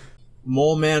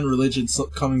 Mole man religion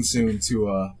coming soon to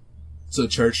a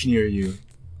church near you.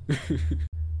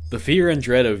 The fear and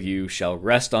dread of you shall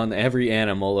rest on every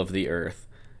animal of the earth,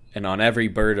 and on every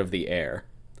bird of the air,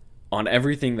 on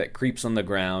everything that creeps on the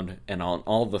ground, and on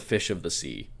all the fish of the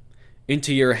sea.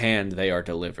 Into your hand they are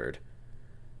delivered.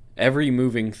 Every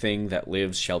moving thing that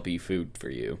lives shall be food for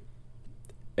you.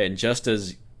 And just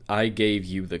as I gave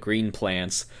you the green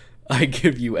plants, I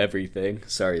give you everything.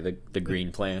 Sorry, the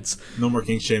green plants. No more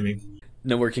king shaming.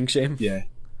 No more king shame? Yeah.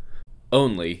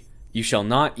 Only, you shall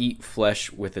not eat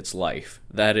flesh with its life,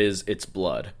 that is, its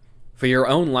blood. For your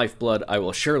own lifeblood I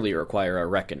will surely require a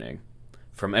reckoning.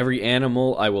 From every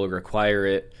animal I will require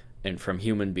it, and from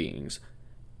human beings,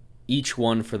 each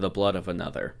one for the blood of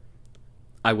another.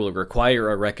 I will require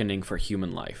a reckoning for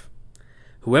human life.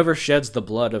 Whoever sheds the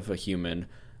blood of a human,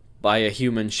 by a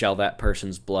human shall that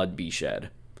person's blood be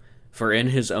shed. For in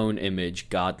his own image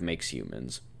God makes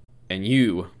humans. And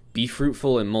you, be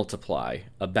fruitful and multiply,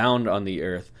 abound on the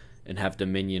earth, and have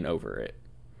dominion over it.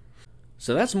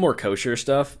 So that's more kosher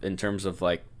stuff in terms of,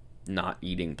 like, not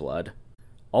eating blood.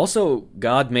 Also,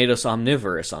 God made us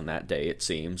omnivorous on that day, it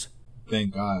seems.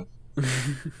 Thank God.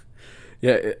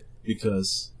 Yeah.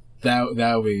 Because that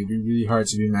way it'd be really hard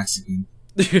to be Mexican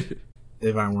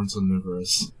if I weren't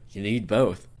omnivorous. You need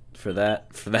both for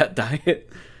that diet.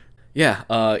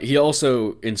 Yeah, he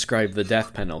also inscribed the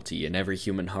death penalty in every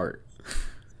human heart.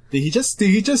 Did he just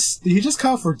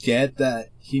kind of forget that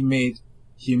he made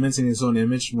humans in his own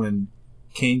image when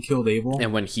Cain killed Abel?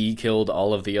 And when he killed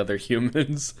all of the other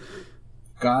humans?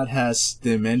 God has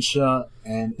dementia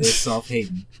and is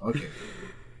self-hating. Okay.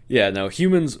 Yeah, no,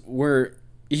 humans were...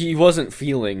 He wasn't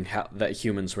feeling that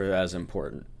humans were as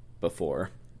important before.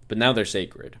 But now they're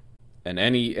sacred. And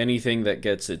anything that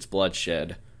gets its blood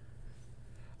shed...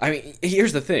 I mean,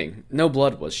 here's the thing. No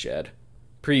blood was shed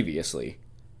previously.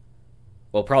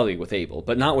 Well, probably with Abel,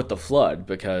 but not with the flood,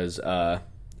 because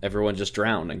everyone just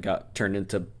drowned and got turned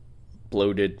into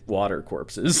bloated water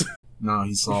corpses. No,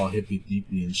 he's all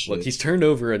hippy-deepy and shit. Look, he's turned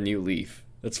over a new leaf.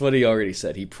 That's what he already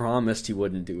said. He promised he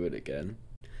wouldn't do it again.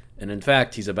 And in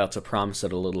fact, he's about to promise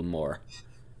it a little more,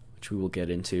 which we will get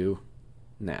into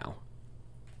now.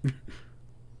 This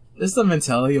is the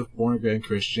mentality of born-again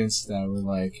Christians that were,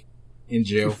 like, in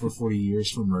jail for 40 years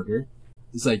for murder.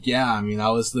 It's like, yeah, I mean,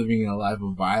 I was living a life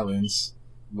of violence.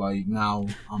 Like, now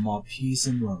I'm all peace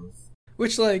and love.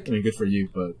 Which, like... I mean, good for you,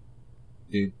 but...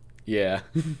 Dude. Yeah.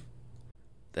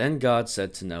 Then God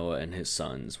said to Noah and his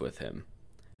sons with him,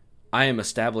 I am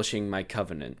establishing my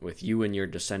covenant with you and your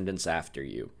descendants after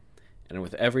you, and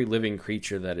with every living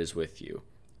creature that is with you,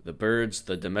 the birds,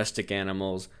 the domestic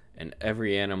animals, and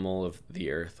every animal of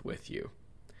the earth with you,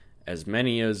 as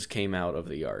many as came out of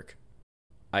the ark.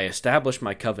 I establish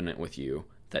my covenant with you,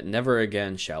 that never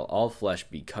again shall all flesh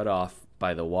be cut off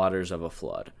by the waters of a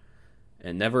flood,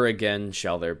 and never again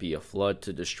shall there be a flood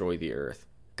to destroy the earth.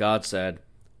 God said,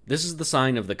 This is the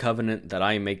sign of the covenant that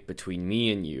I make between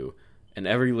me and you, and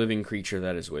every living creature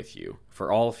that is with you,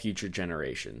 for all future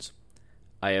generations.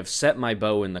 I have set my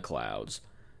bow in the clouds,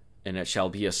 and it shall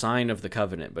be a sign of the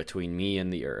covenant between me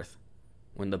and the earth.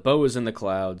 When the bow is in the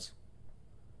clouds,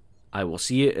 I will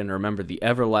see it and remember the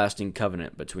everlasting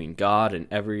covenant between God and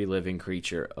every living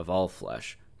creature of all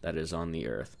flesh that is on the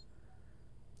earth.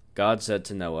 God said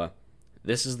to Noah,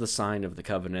 This is the sign of the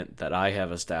covenant that I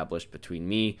have established between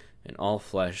me and all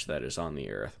flesh that is on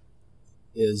the earth.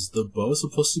 Is the bow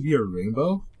supposed to be a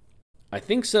rainbow? I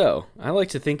think so. I like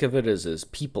to think of it as his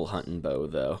people hunting bow,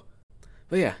 though.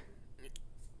 But yeah,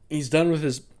 he's done with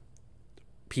his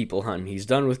people hunting. He's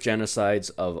done with genocides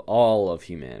of all of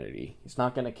humanity. He's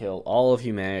not going to kill all of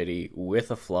humanity with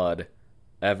a flood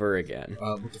ever again.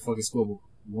 What the fuck is global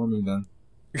warming then?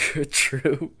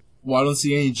 True. Well, I don't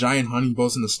see any giant hunting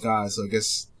bows in the sky, so I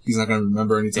guess he's not going to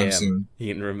remember anytime soon.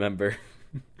 He can remember.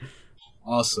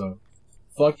 Also,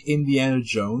 fuck Indiana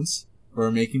Jones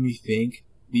for making me think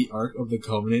the Ark of the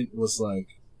Covenant was like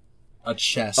a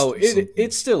chest. Oh,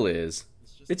 it still is.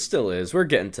 It still is. We're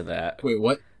getting to that. Wait,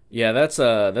 what? Yeah, that's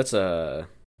a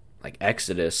like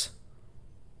Exodus,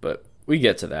 but we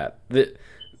get to that.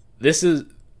 This is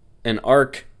an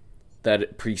ark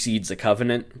that precedes a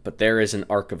covenant, but there is an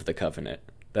Ark of the Covenant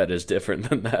that is different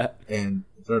than that. And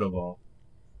third of all,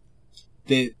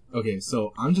 okay,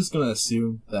 so I'm just gonna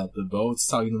assume that the bow it's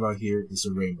talking about here is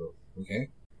a rainbow. Okay.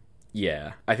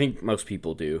 Yeah, I think most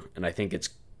people do, and I think it's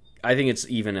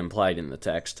even implied in the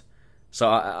text. So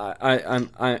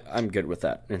I'm good with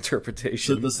that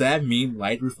interpretation. So does that mean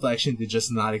light reflection did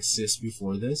just not exist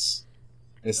before this?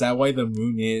 Is that why the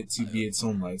moon needed to be its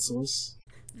own light source?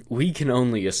 We can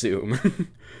only assume.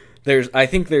 I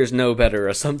think there's no better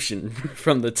assumption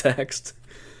from the text.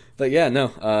 But yeah,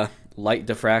 no, light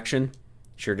diffraction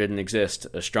sure didn't exist.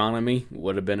 Astronomy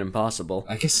would have been impossible.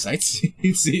 I guess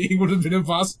sightseeing would have been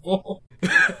impossible.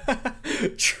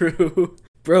 True.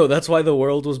 Bro, that's why the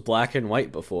world was black and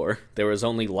white before. There was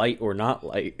only light or not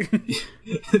light.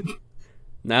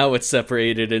 Now it's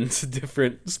separated into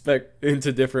different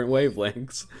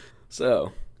wavelengths.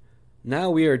 So,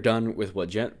 now we are done with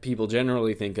what people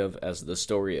generally think of as the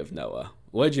story of Noah.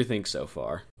 What'd you think so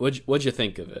far? What'd you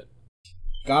think of it?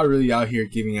 God really out here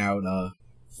giving out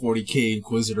 40K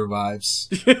Inquisitor vibes.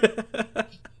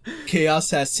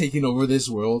 chaos has taken over this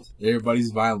world.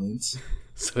 Everybody's violent.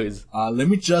 So he's... let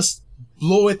me just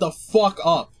blow it the fuck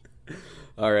up.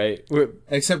 Alright.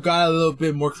 Except got a little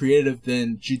bit more creative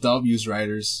than GW's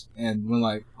writers. And went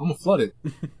like, I'm gonna flood it.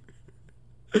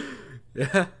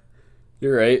 Yeah.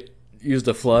 You're right. Used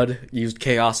a flood. Used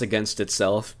chaos against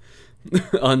itself.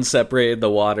 Unseparated the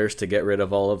waters to get rid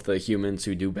of all of the humans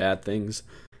who do bad things.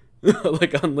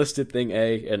 Like unlisted thing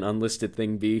A and unlisted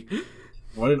thing B.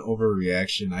 What an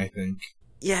overreaction, I think.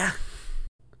 Yeah.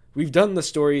 We've done the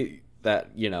story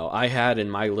that, I had in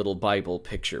my little Bible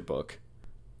picture book,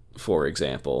 for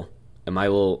example. And my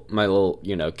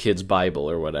little, kid's Bible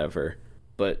or whatever.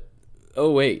 But,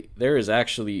 oh wait, there is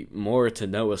actually more to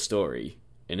Noah's story.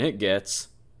 And it gets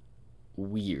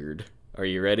weird. Are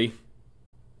you ready?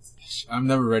 I'm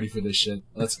never ready for this shit.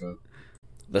 Let's go.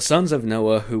 The sons of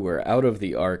Noah who were out of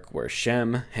the ark were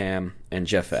Shem, Ham, and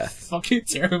Japheth. Fucking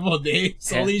terrible names.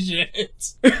 Holy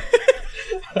shit.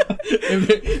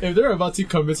 if they're about to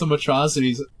commit some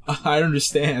atrocities, I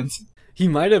understand. He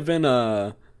might have been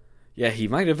a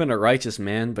righteous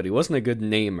man, but he wasn't a good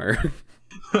namer.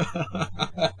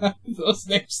 Those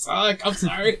names suck. I'm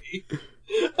sorry.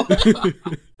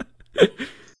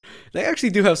 They actually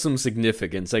do have some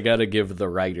significance. I gotta give the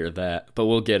writer that, but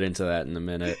we'll get into that in a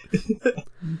minute.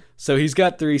 So he's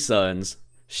got 3 sons,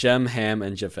 Shem, Ham,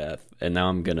 and Japheth. And now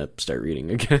I'm gonna start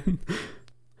reading again.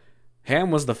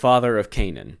 Ham was the father of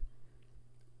Canaan.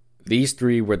 These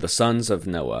 3 were the sons of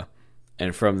Noah,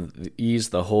 and from these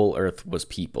the whole earth was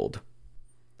peopled.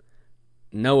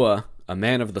 Noah, a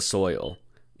man of the soil,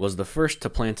 was the first to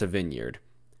plant a vineyard.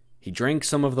 He drank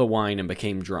some of the wine and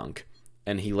became drunk,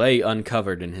 and he lay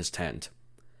uncovered in his tent.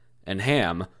 And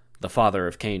Ham, the father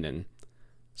of Canaan,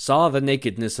 saw the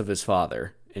nakedness of his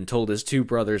father, and told his 2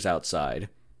 brothers outside.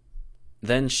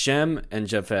 Then Shem and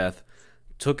Japheth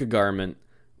took a garment,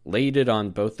 laid it on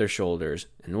both their shoulders,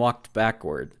 and walked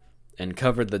backward, and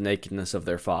covered the nakedness of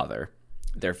their father.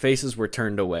 Their faces were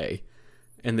turned away,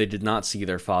 and they did not see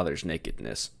their father's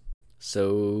nakedness.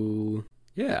 So,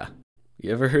 yeah.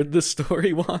 You ever heard this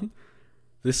story, Juan?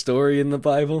 This story in the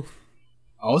Bible?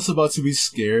 I was about to be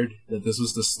scared that this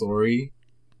was the story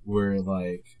where,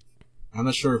 like, I'm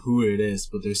not sure who it is,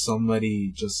 but there's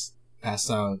somebody just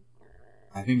passed out.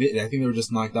 I think they were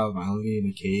just knocked out violently in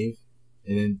a cave,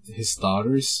 and then his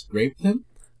daughters raped him.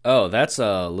 Oh, that's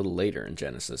a little later in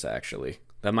Genesis, actually.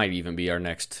 That might even be our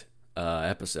next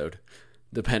episode,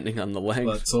 depending on the length.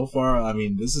 But so far, I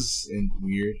mean, this is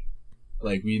weird.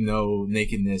 Like, we know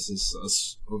nakedness is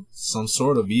some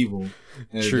sort of evil.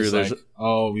 And True. It's like,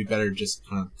 oh, we better just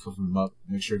kind of cover him up,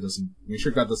 make sure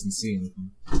God doesn't see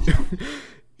anything.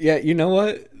 Yeah, you know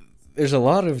what? There's a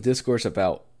lot of discourse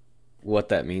about what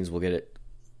that means. We'll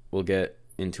get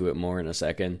into it more in a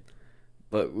second,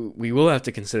 but we will have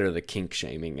to consider the kink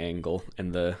shaming angle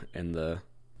and the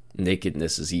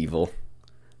nakedness is evil.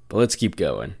 But let's keep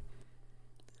going.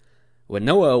 When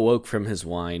Noah awoke from his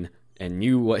wine and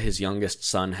knew what his youngest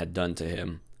son had done to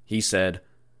him, he said,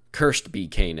 "Cursed be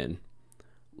Canaan.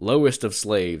 Lowest of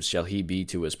slaves shall he be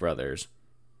to his brothers."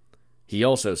 He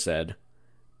also said,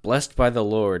 "Blessed by the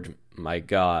Lord my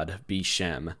God be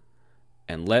Shem,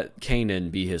 and let Canaan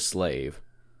be his slave.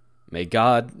 May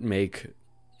God make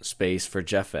space for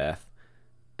Japheth,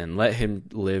 and let him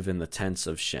live in the tents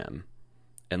of Shem,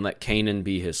 and let Canaan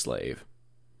be his slave."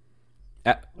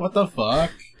 What the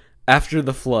fuck? After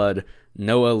the flood,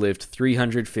 Noah lived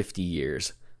 350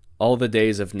 years. All the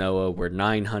days of Noah were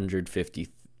 950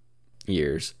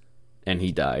 years, and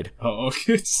he died. Oh,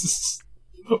 okay.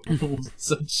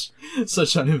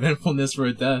 such uneventfulness for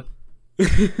a death.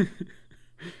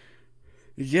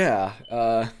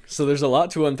 Yeah, so there's a lot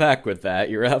to unpack with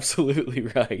that. You're absolutely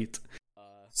right.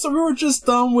 So we were just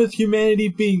done with humanity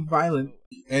being violent,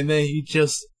 and then he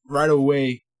just right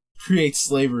away creates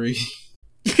slavery.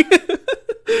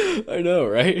 I know,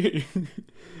 right?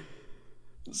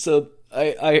 So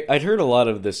I'd heard a lot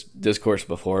of this discourse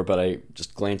before, but I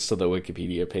just glanced to the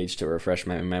Wikipedia page to refresh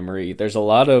my memory. There's a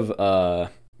lot of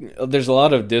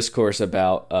discourse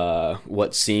about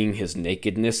what seeing his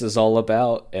nakedness is all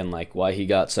about, and like why he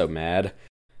got so mad.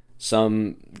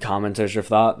 Some commenters have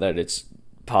thought that it's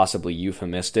possibly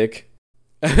euphemistic.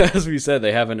 As we said,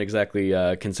 they haven't exactly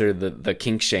considered the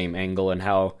kink shame angle and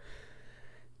how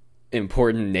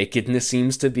important nakedness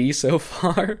seems to be so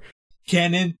far.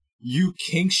 Canon, you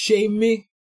kink shame me?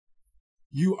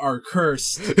 You are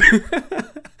cursed.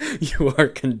 You are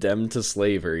condemned to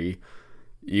slavery.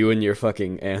 You and your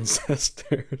fucking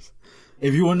ancestors.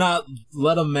 If you will not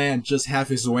let a man just have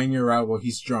his wanger out while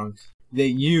he's drunk,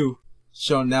 then you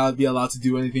shall now be allowed to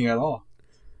do anything at all.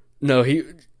 No,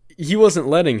 he wasn't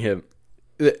letting him.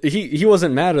 he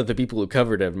wasn't mad at the people who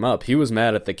covered him up. He was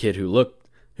mad at the kid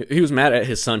he was mad at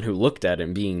his son who looked at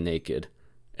him being naked.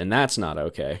 And that's not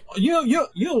okay. You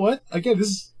know what? Again,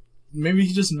 maybe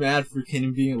he's just mad for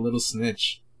Kanan being a little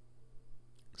snitch.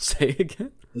 Say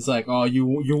again? It's like, oh,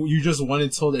 you just went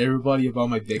and told everybody about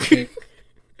my dick pic.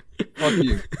 Fuck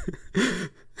you.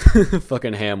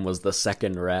 Fucking Ham was the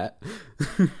second rat.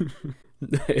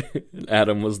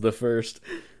 Adam was the first.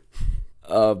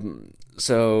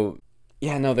 So,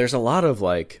 yeah, no, there's a lot of,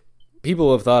 like,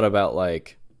 people have thought about,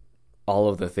 like, all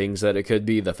of the things that it could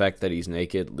be. The fact that he's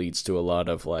naked leads to a lot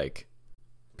of, like,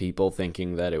 people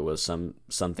thinking that it was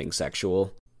something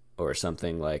sexual or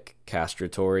something, like,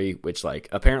 castratory, which, like,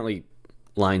 apparently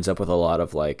lines up with a lot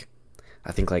of, like,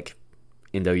 I think, like,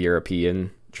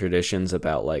 Indo-European traditions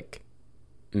about, like,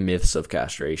 myths of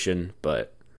castration.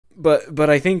 But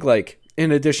I think, like,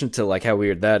 in addition to, like, how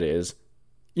weird that is,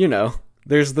 you know,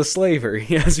 there's the slavery,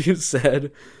 as you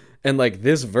said. And, like,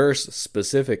 this verse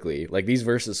specifically, like, these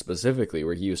verses specifically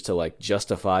were used to, like,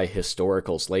 justify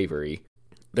historical slavery.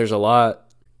 There's a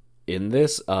lot in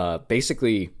this.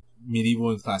 Basically, medieval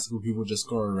and classical people just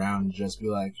go around and just be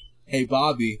like, hey,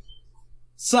 Bobby,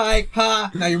 psych,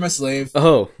 ha, now you're my slave.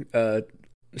 Oh,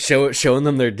 showing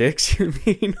them their dicks, you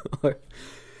mean?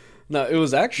 No, it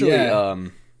was actually,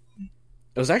 it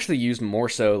was actually used more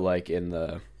so, like,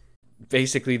 in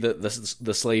basically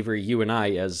the slavery you and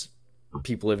I, as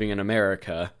people living in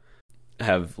America,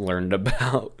 have learned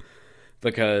about.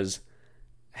 Because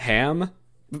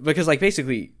like,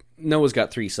 basically, Noah's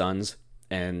got 3 sons,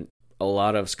 and a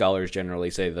lot of scholars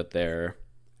generally say that they're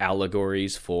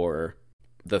allegories for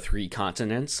the 3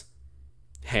 continents.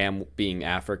 Ham being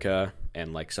Africa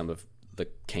and, like, some of the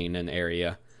Canaan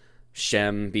area.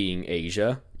 Shem being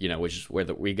Asia, you know, which is where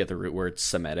we get the root word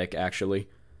Semitic, actually.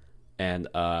 And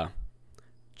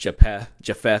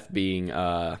Japheth being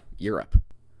Europe.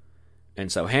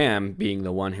 And so Ham, being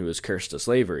the one who was cursed to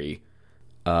slavery,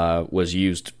 was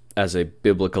used as a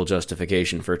biblical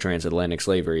justification for transatlantic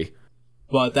slavery.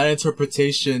 But that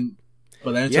interpretation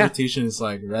is,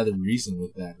 like, rather recent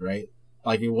with that, right?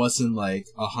 Like, it wasn't like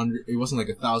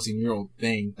 1,000-year-old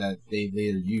thing that they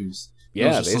later used. It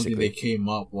was just something they came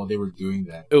up while they were doing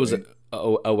that. It was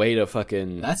a way to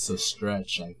fucking... That's a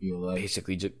stretch, I feel like.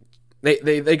 Basically,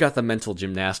 they got the mental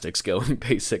gymnastics going,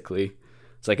 basically.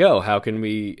 It's like, oh, how can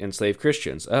we enslave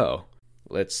Christians? Oh,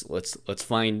 let's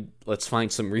find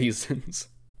some reasons.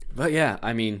 But yeah,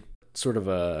 I mean, sort of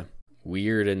a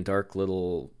weird and dark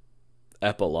little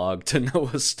epilogue to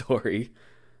Noah's story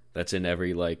that's in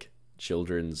every, like,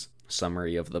 children's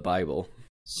summary of the Bible.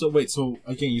 So wait, so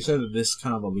again, you said that this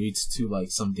kind of alludes to, like,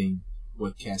 something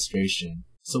with castration.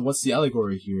 So what's the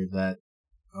allegory here, that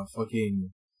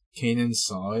fucking Canaan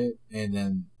saw it and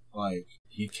then, like,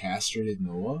 he castrated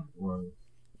Noah? Or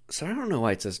so I don't know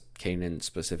why it says Canaan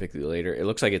specifically later. It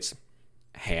looks like it's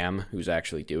Ham who's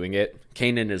actually doing it.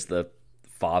 Canaan is the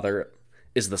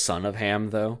son of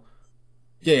Ham, though.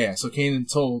 Yeah, so Canaan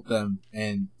told them,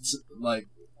 and, like,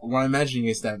 what I'm imagining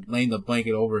is that laying the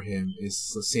blanket over him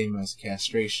is the same as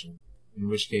castration. In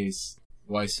which case,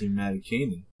 why is he mad at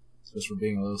Canaan? Just for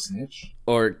being a little snitch?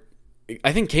 Or,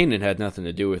 I think Canaan had nothing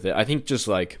to do with it. I think just,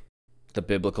 like, the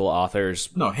biblical authors...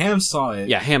 No, Ham saw it.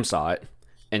 Yeah, Ham saw it.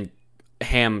 And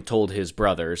Ham told his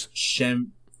brothers.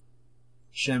 Shem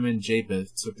and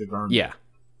Japheth took the garment. Yeah.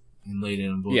 And laid it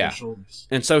on both their shoulders.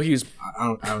 And so he's...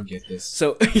 I don't get this.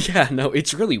 So, yeah, no,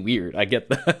 it's really weird. I get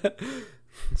that.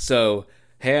 So,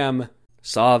 Ham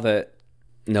saw that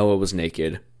Noah was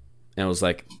naked and was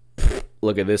like,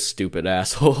 look at this stupid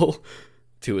asshole,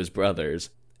 to his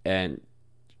brothers. And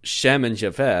Shem and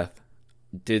Japheth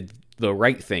did the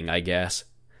right thing, I guess,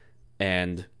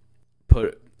 and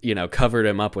covered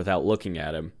him up without looking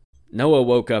at him. Noah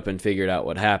woke up and figured out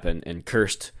what happened and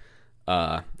cursed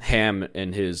Ham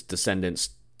and his descendants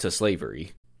to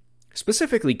slavery.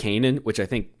 Specifically Canaan, which I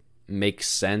think makes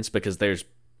sense because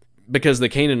the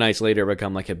Canaanites later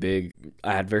become, like, a big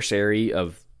adversary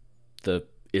of the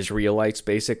Israelites,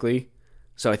 basically.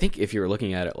 So I think if you're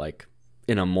looking at it, like,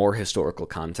 in a more historical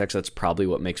context, that's probably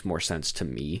what makes more sense to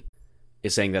me,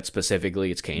 is saying that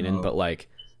specifically it's Canaan. But, like,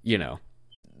 you know,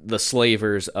 the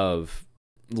slavers of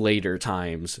later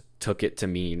times took it to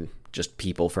mean just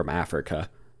people from Africa,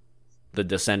 the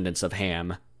descendants of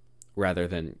Ham, rather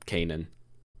than Canaan.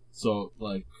 So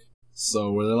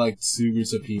were there, like, 2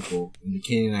 groups of people, and the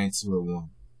Canaanites were one.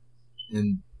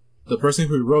 And the person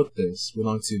who wrote this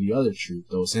belonged to the other troop,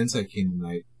 that was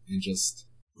anti-Canaanite, and just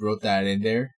wrote that in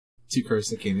there to curse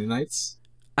the Canaanites?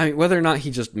 I mean, whether or not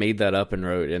he just made that up and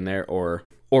wrote it in there, or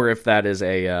if that is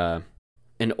an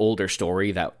older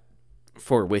story that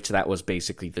for which that was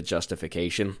basically the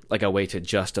justification, like a way to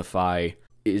justify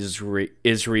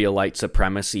Israelite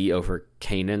supremacy over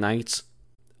Canaanites.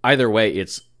 Either way,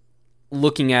 it's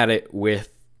looking at it with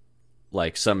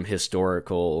like some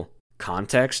historical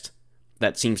context.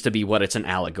 That seems to be what it's an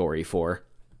allegory for,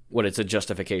 what it's a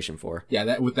justification for. Yeah,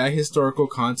 that with that historical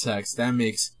context, that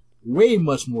makes way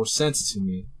much more sense to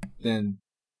me than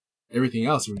everything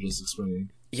else we were just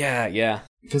explaining. Yeah.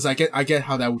 Because I get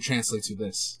how that would translate to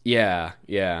this. Yeah.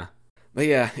 But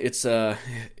yeah, it's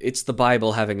the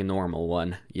Bible having a normal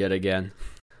one yet again.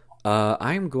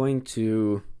 I'm going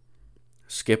to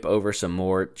skip over some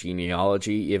more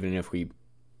genealogy, even if we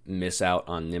miss out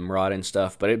on Nimrod and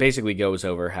stuff, but it basically goes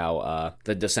over how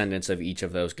the descendants of each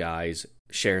of those guys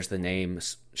shares the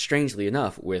names, strangely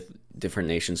enough, with different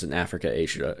nations in Africa,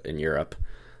 Asia, and Europe,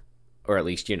 or at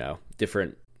least,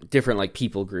 different like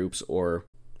people groups or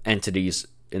entities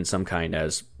in some kind,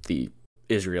 as the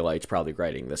Israelites probably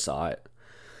writing this saw it.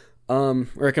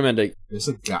 Recommend it. There's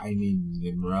a guy named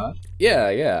Nimrod?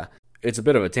 Yeah. It's a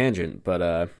bit of a tangent,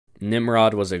 but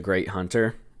Nimrod was a great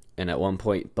hunter. And at one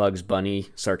point, Bugs Bunny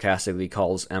sarcastically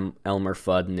calls Elmer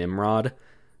Fudd Nimrod.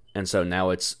 And so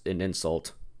now it's an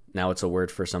insult. Now it's a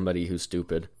word for somebody who's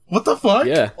stupid. What the fuck?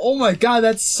 Yeah. Oh my god,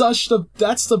 that's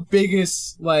the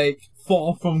biggest,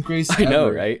 fall from grace ever. I know,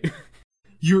 right?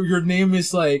 Your name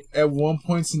is, at one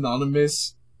point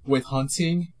synonymous with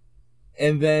hunting.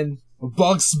 And then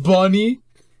Bugs Bunny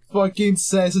fucking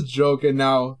says a joke, and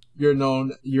now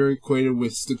you're equated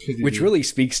with stupidity. Which really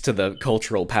speaks to the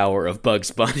cultural power of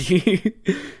Bugs Bunny.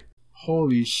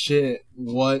 Holy shit,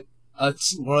 what a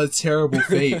terrible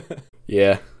fate.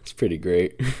 Yeah, it's pretty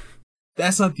great.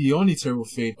 That's not the only terrible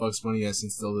fate Bugs Bunny has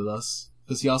instilled in us,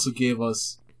 because he also gave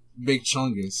us Big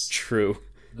Chungus. True.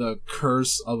 The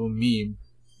curse of a meme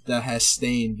that has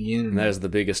stained the internet. And that is the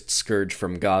biggest scourge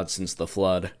from God since the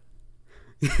flood.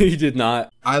 He did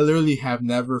not. I literally have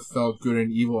never felt good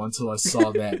and evil until I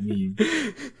saw that meme.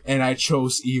 And I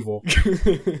chose evil.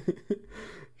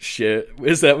 Shit.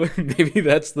 Is that maybe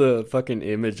that's the fucking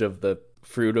image of the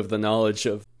fruit of the knowledge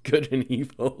of good and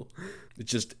evil?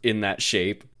 It's just in that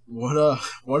shape. What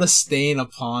a stain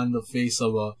upon the face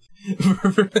of a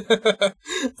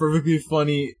perfectly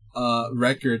funny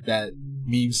record that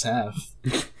memes have.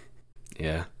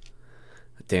 Yeah.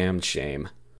 Damn shame.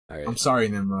 All right. I'm sorry,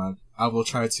 Nimrod. I will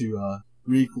try to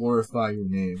re-glorify your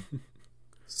name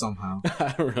somehow.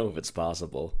 I don't know if it's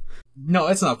possible. No,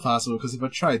 it's not possible, because if I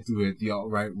try to do it, the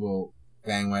alt-right will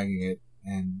bandwagon it,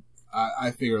 and I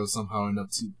figure it'll somehow end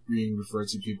up to being referred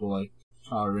to people like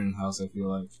Kyle Rittenhouse, I feel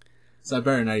like. So I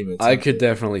better not even I could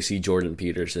definitely see Jordan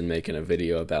Peterson making a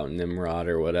video about Nimrod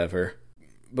or whatever.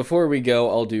 Before we go,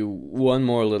 I'll do one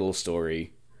more little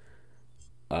story.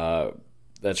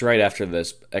 That's right after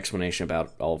this explanation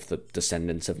about all of the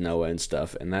descendants of Noah and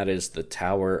stuff, and that is the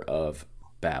Tower of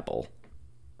Babel.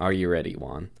 Are you ready,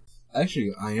 Juan?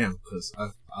 Actually, I am, because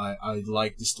I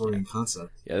like the story and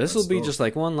concept. Yeah, this will be just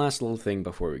like one last little thing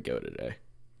before we go today.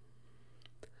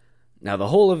 Now the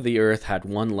whole of the earth had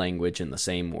one language and the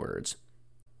same words.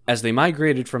 As they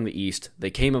migrated from the east,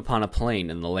 they came upon a plain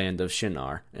in the land of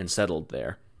Shinar, and settled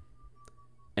there.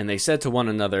 And they said to one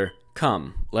another,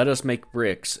 "Come, let us make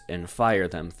bricks, and fire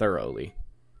them thoroughly."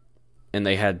 And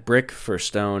they had brick for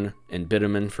stone, and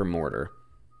bitumen for mortar.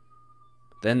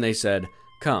 Then they said,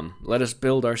 "Come, let us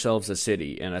build ourselves a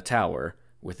city and a tower,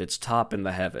 with its top in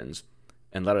the heavens,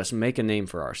 and let us make a name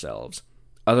for ourselves.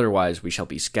 Otherwise we shall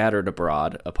be scattered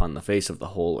abroad upon the face of the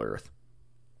whole earth."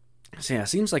 So yeah, it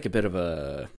seems like a bit of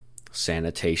a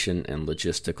sanitation and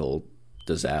logistical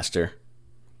disaster.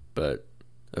 But,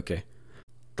 okay.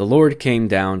 The Lord came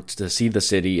down to see the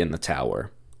city and the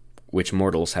tower, which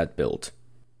mortals had built.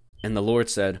 And the Lord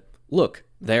said, "Look,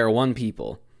 they are one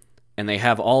people, and they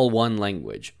have all one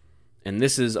language, and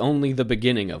this is only the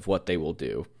beginning of what they will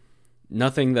do.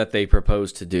 Nothing that they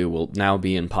propose to do will now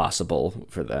be impossible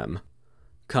for them.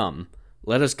 Come,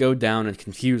 let us go down and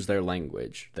confuse their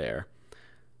language there,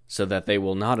 so that they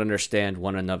will not understand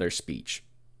one another's speech."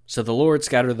 So the Lord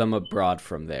scattered them abroad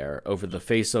from there, over the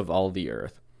face of all the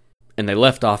earth. And they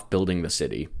left off building the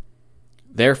city.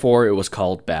 Therefore it was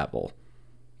called Babel,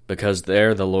 because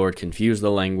there the Lord confused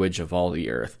the language of all the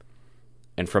earth.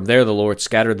 And from there the Lord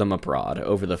scattered them abroad,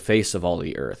 over the face of all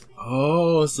the earth.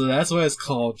 Oh, so that's why it's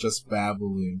called just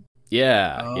babbling.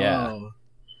 Yeah, yeah.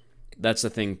 That's the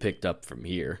thing picked up from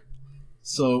here.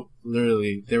 So,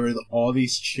 literally, there were all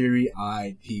these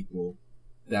cheery-eyed people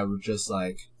that were just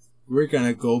like, we're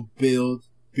gonna go build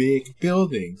big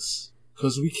buildings,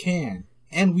 because we can.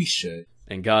 And we should.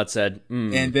 And God said,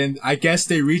 And then I guess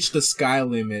they reached the sky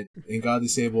limit, and God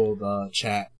disabled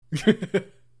chat.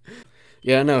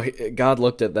 Yeah, no, God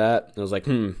looked at that and was like,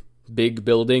 big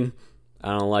building?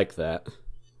 I don't like that.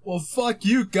 Well, fuck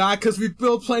you, God, because we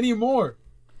built plenty more.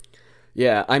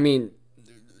 Yeah, I mean,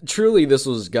 truly this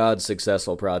was God's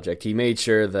successful project. He made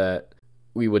sure that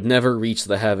we would never reach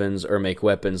the heavens or make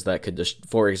weapons that could,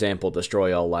 for example,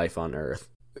 destroy all life on Earth.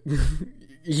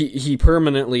 he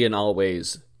permanently and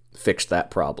always fixed that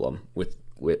problem with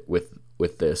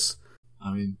this.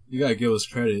 I mean, you gotta give us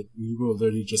credit. We will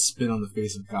literally just spit on the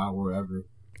face of God wherever.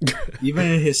 Even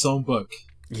in his own book.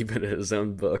 Even in his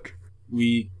own book.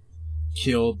 We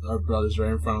killed our brothers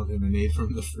right in front of him and ate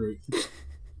from the fruit.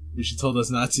 Which he told us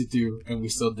not to do, and we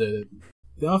still did it.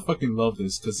 They all fucking love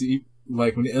this, because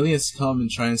like, when the aliens come and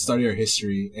try and study our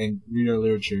history and read our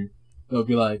literature, they'll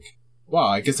be like, wow,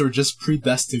 I guess they were just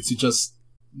predestined to just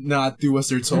not do as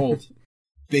they're told.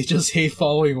 They just hate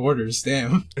following orders,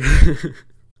 damn.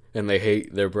 And they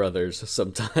hate their brothers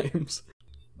sometimes.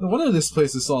 No wonder this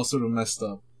place is all sort of messed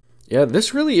up. Yeah,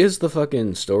 this really is the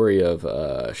fucking story of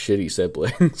shitty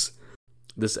siblings.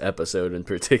 This episode in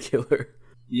particular.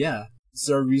 Yeah. Is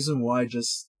there a reason why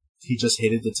he just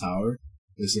hated the tower?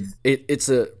 It's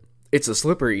a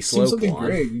slippery slope. Seems something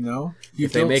great, you know?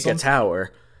 If they make a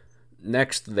tower,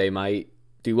 next they might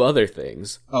do other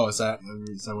things. Oh, is that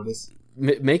what it is?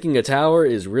 Making a tower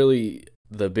is really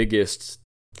the biggest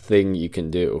thing you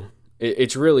can do.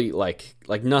 It's really like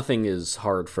nothing is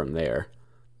hard from there.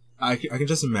 I can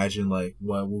just imagine like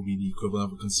what would be the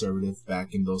equivalent of a conservative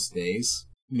back in those days.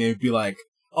 And they'd be like,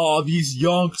 oh, these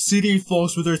young city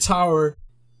folks with their tower,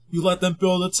 you let them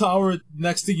build a tower,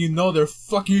 next thing you know, they're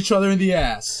fucking each other in the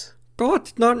ass. God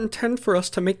did not intend for us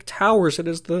to make towers. It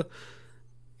is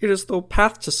the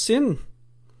path to sin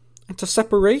and to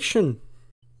separation.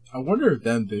 I wonder if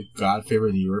then did God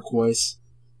favor the Iroquois?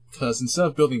 Because instead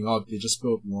of building up, they just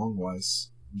built longwise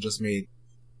and just made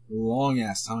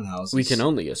long-ass townhouses. We can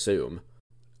only assume.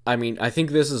 I mean, I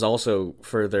think this is also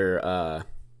further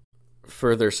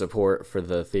support for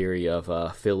the theory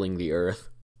of filling the earth,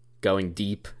 going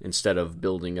deep instead of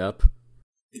building up.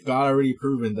 God already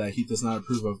proven that he does not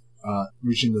approve of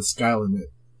reaching the sky limit.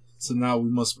 So now we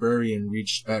must bury and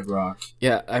reach bedrock.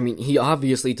 Yeah, I mean, he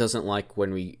obviously doesn't like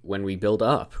when we build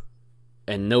up.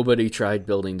 And nobody tried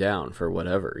building down for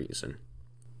whatever reason.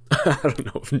 I don't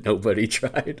know if nobody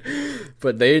tried,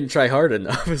 but they didn't try hard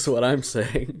enough is what I'm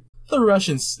saying. The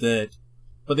Russians did,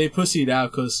 but they pussied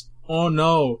out because, oh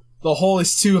no, the hole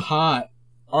is too hot.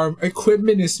 Our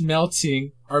equipment is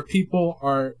melting. Our people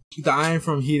are dying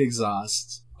from heat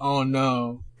exhaust. Oh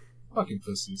no. Fucking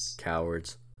pussies.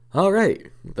 Cowards.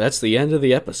 Alright, that's the end of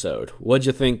the episode. What'd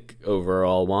you think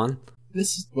overall, Juan?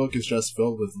 This book is just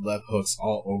filled with left hooks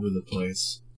all over the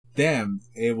place. Damn,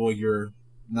 Abel, you're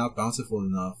not bountiful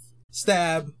enough.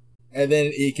 Stab! And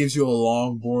then it gives you a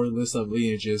long, boring list of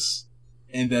lineages,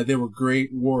 and that they were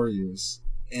great warriors.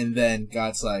 And then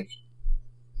God's like,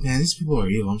 man, these people are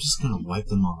evil, I'm just gonna wipe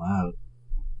them all out.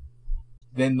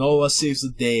 Then Noah saves the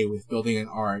day with building an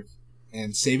ark,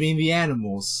 and saving the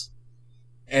animals,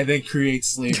 and then creates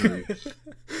slavery.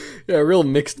 Yeah, a real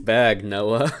mixed bag,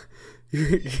 Noah.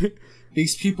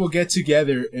 These people get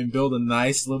together and build a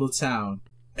nice little town,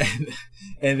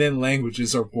 and then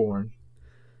languages are born.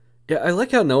 Yeah, I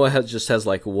like how Noah just has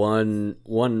like one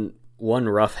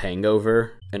rough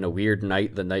hangover and a weird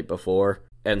night the night before,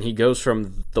 and he goes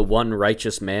from the one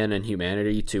righteous man in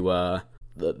humanity to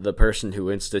the person who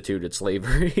instituted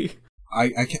slavery.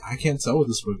 I can't tell with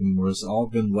this book anymore. It's all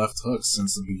been left hooks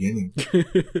since the beginning.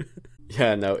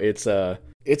 Yeah, no, it's a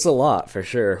lot for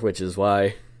sure, which is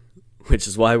why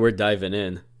we're diving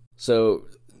in. So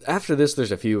after this,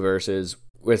 there's a few verses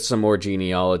with some more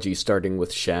genealogy, starting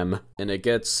with Shem, and it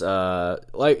gets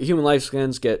like human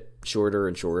lifespans get shorter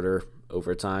and shorter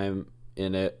over time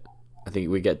in it. I think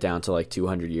we get down to like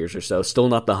 200 years or so. Still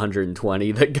not the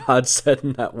 120 that God said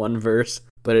in that one verse.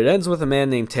 But it ends with a man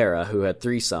named Terah who had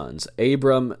 3 sons,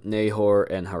 Abram, Nahor,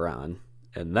 and Haran.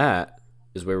 And that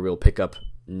is where we'll pick up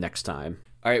next time.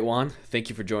 All right, Juan, thank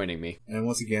you for joining me. And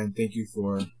once again, thank you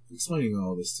for explaining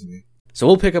all this to me. So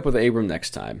we'll pick up with Abram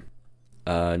next time.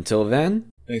 Until then...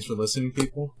 Thanks for listening,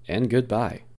 people. And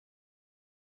goodbye.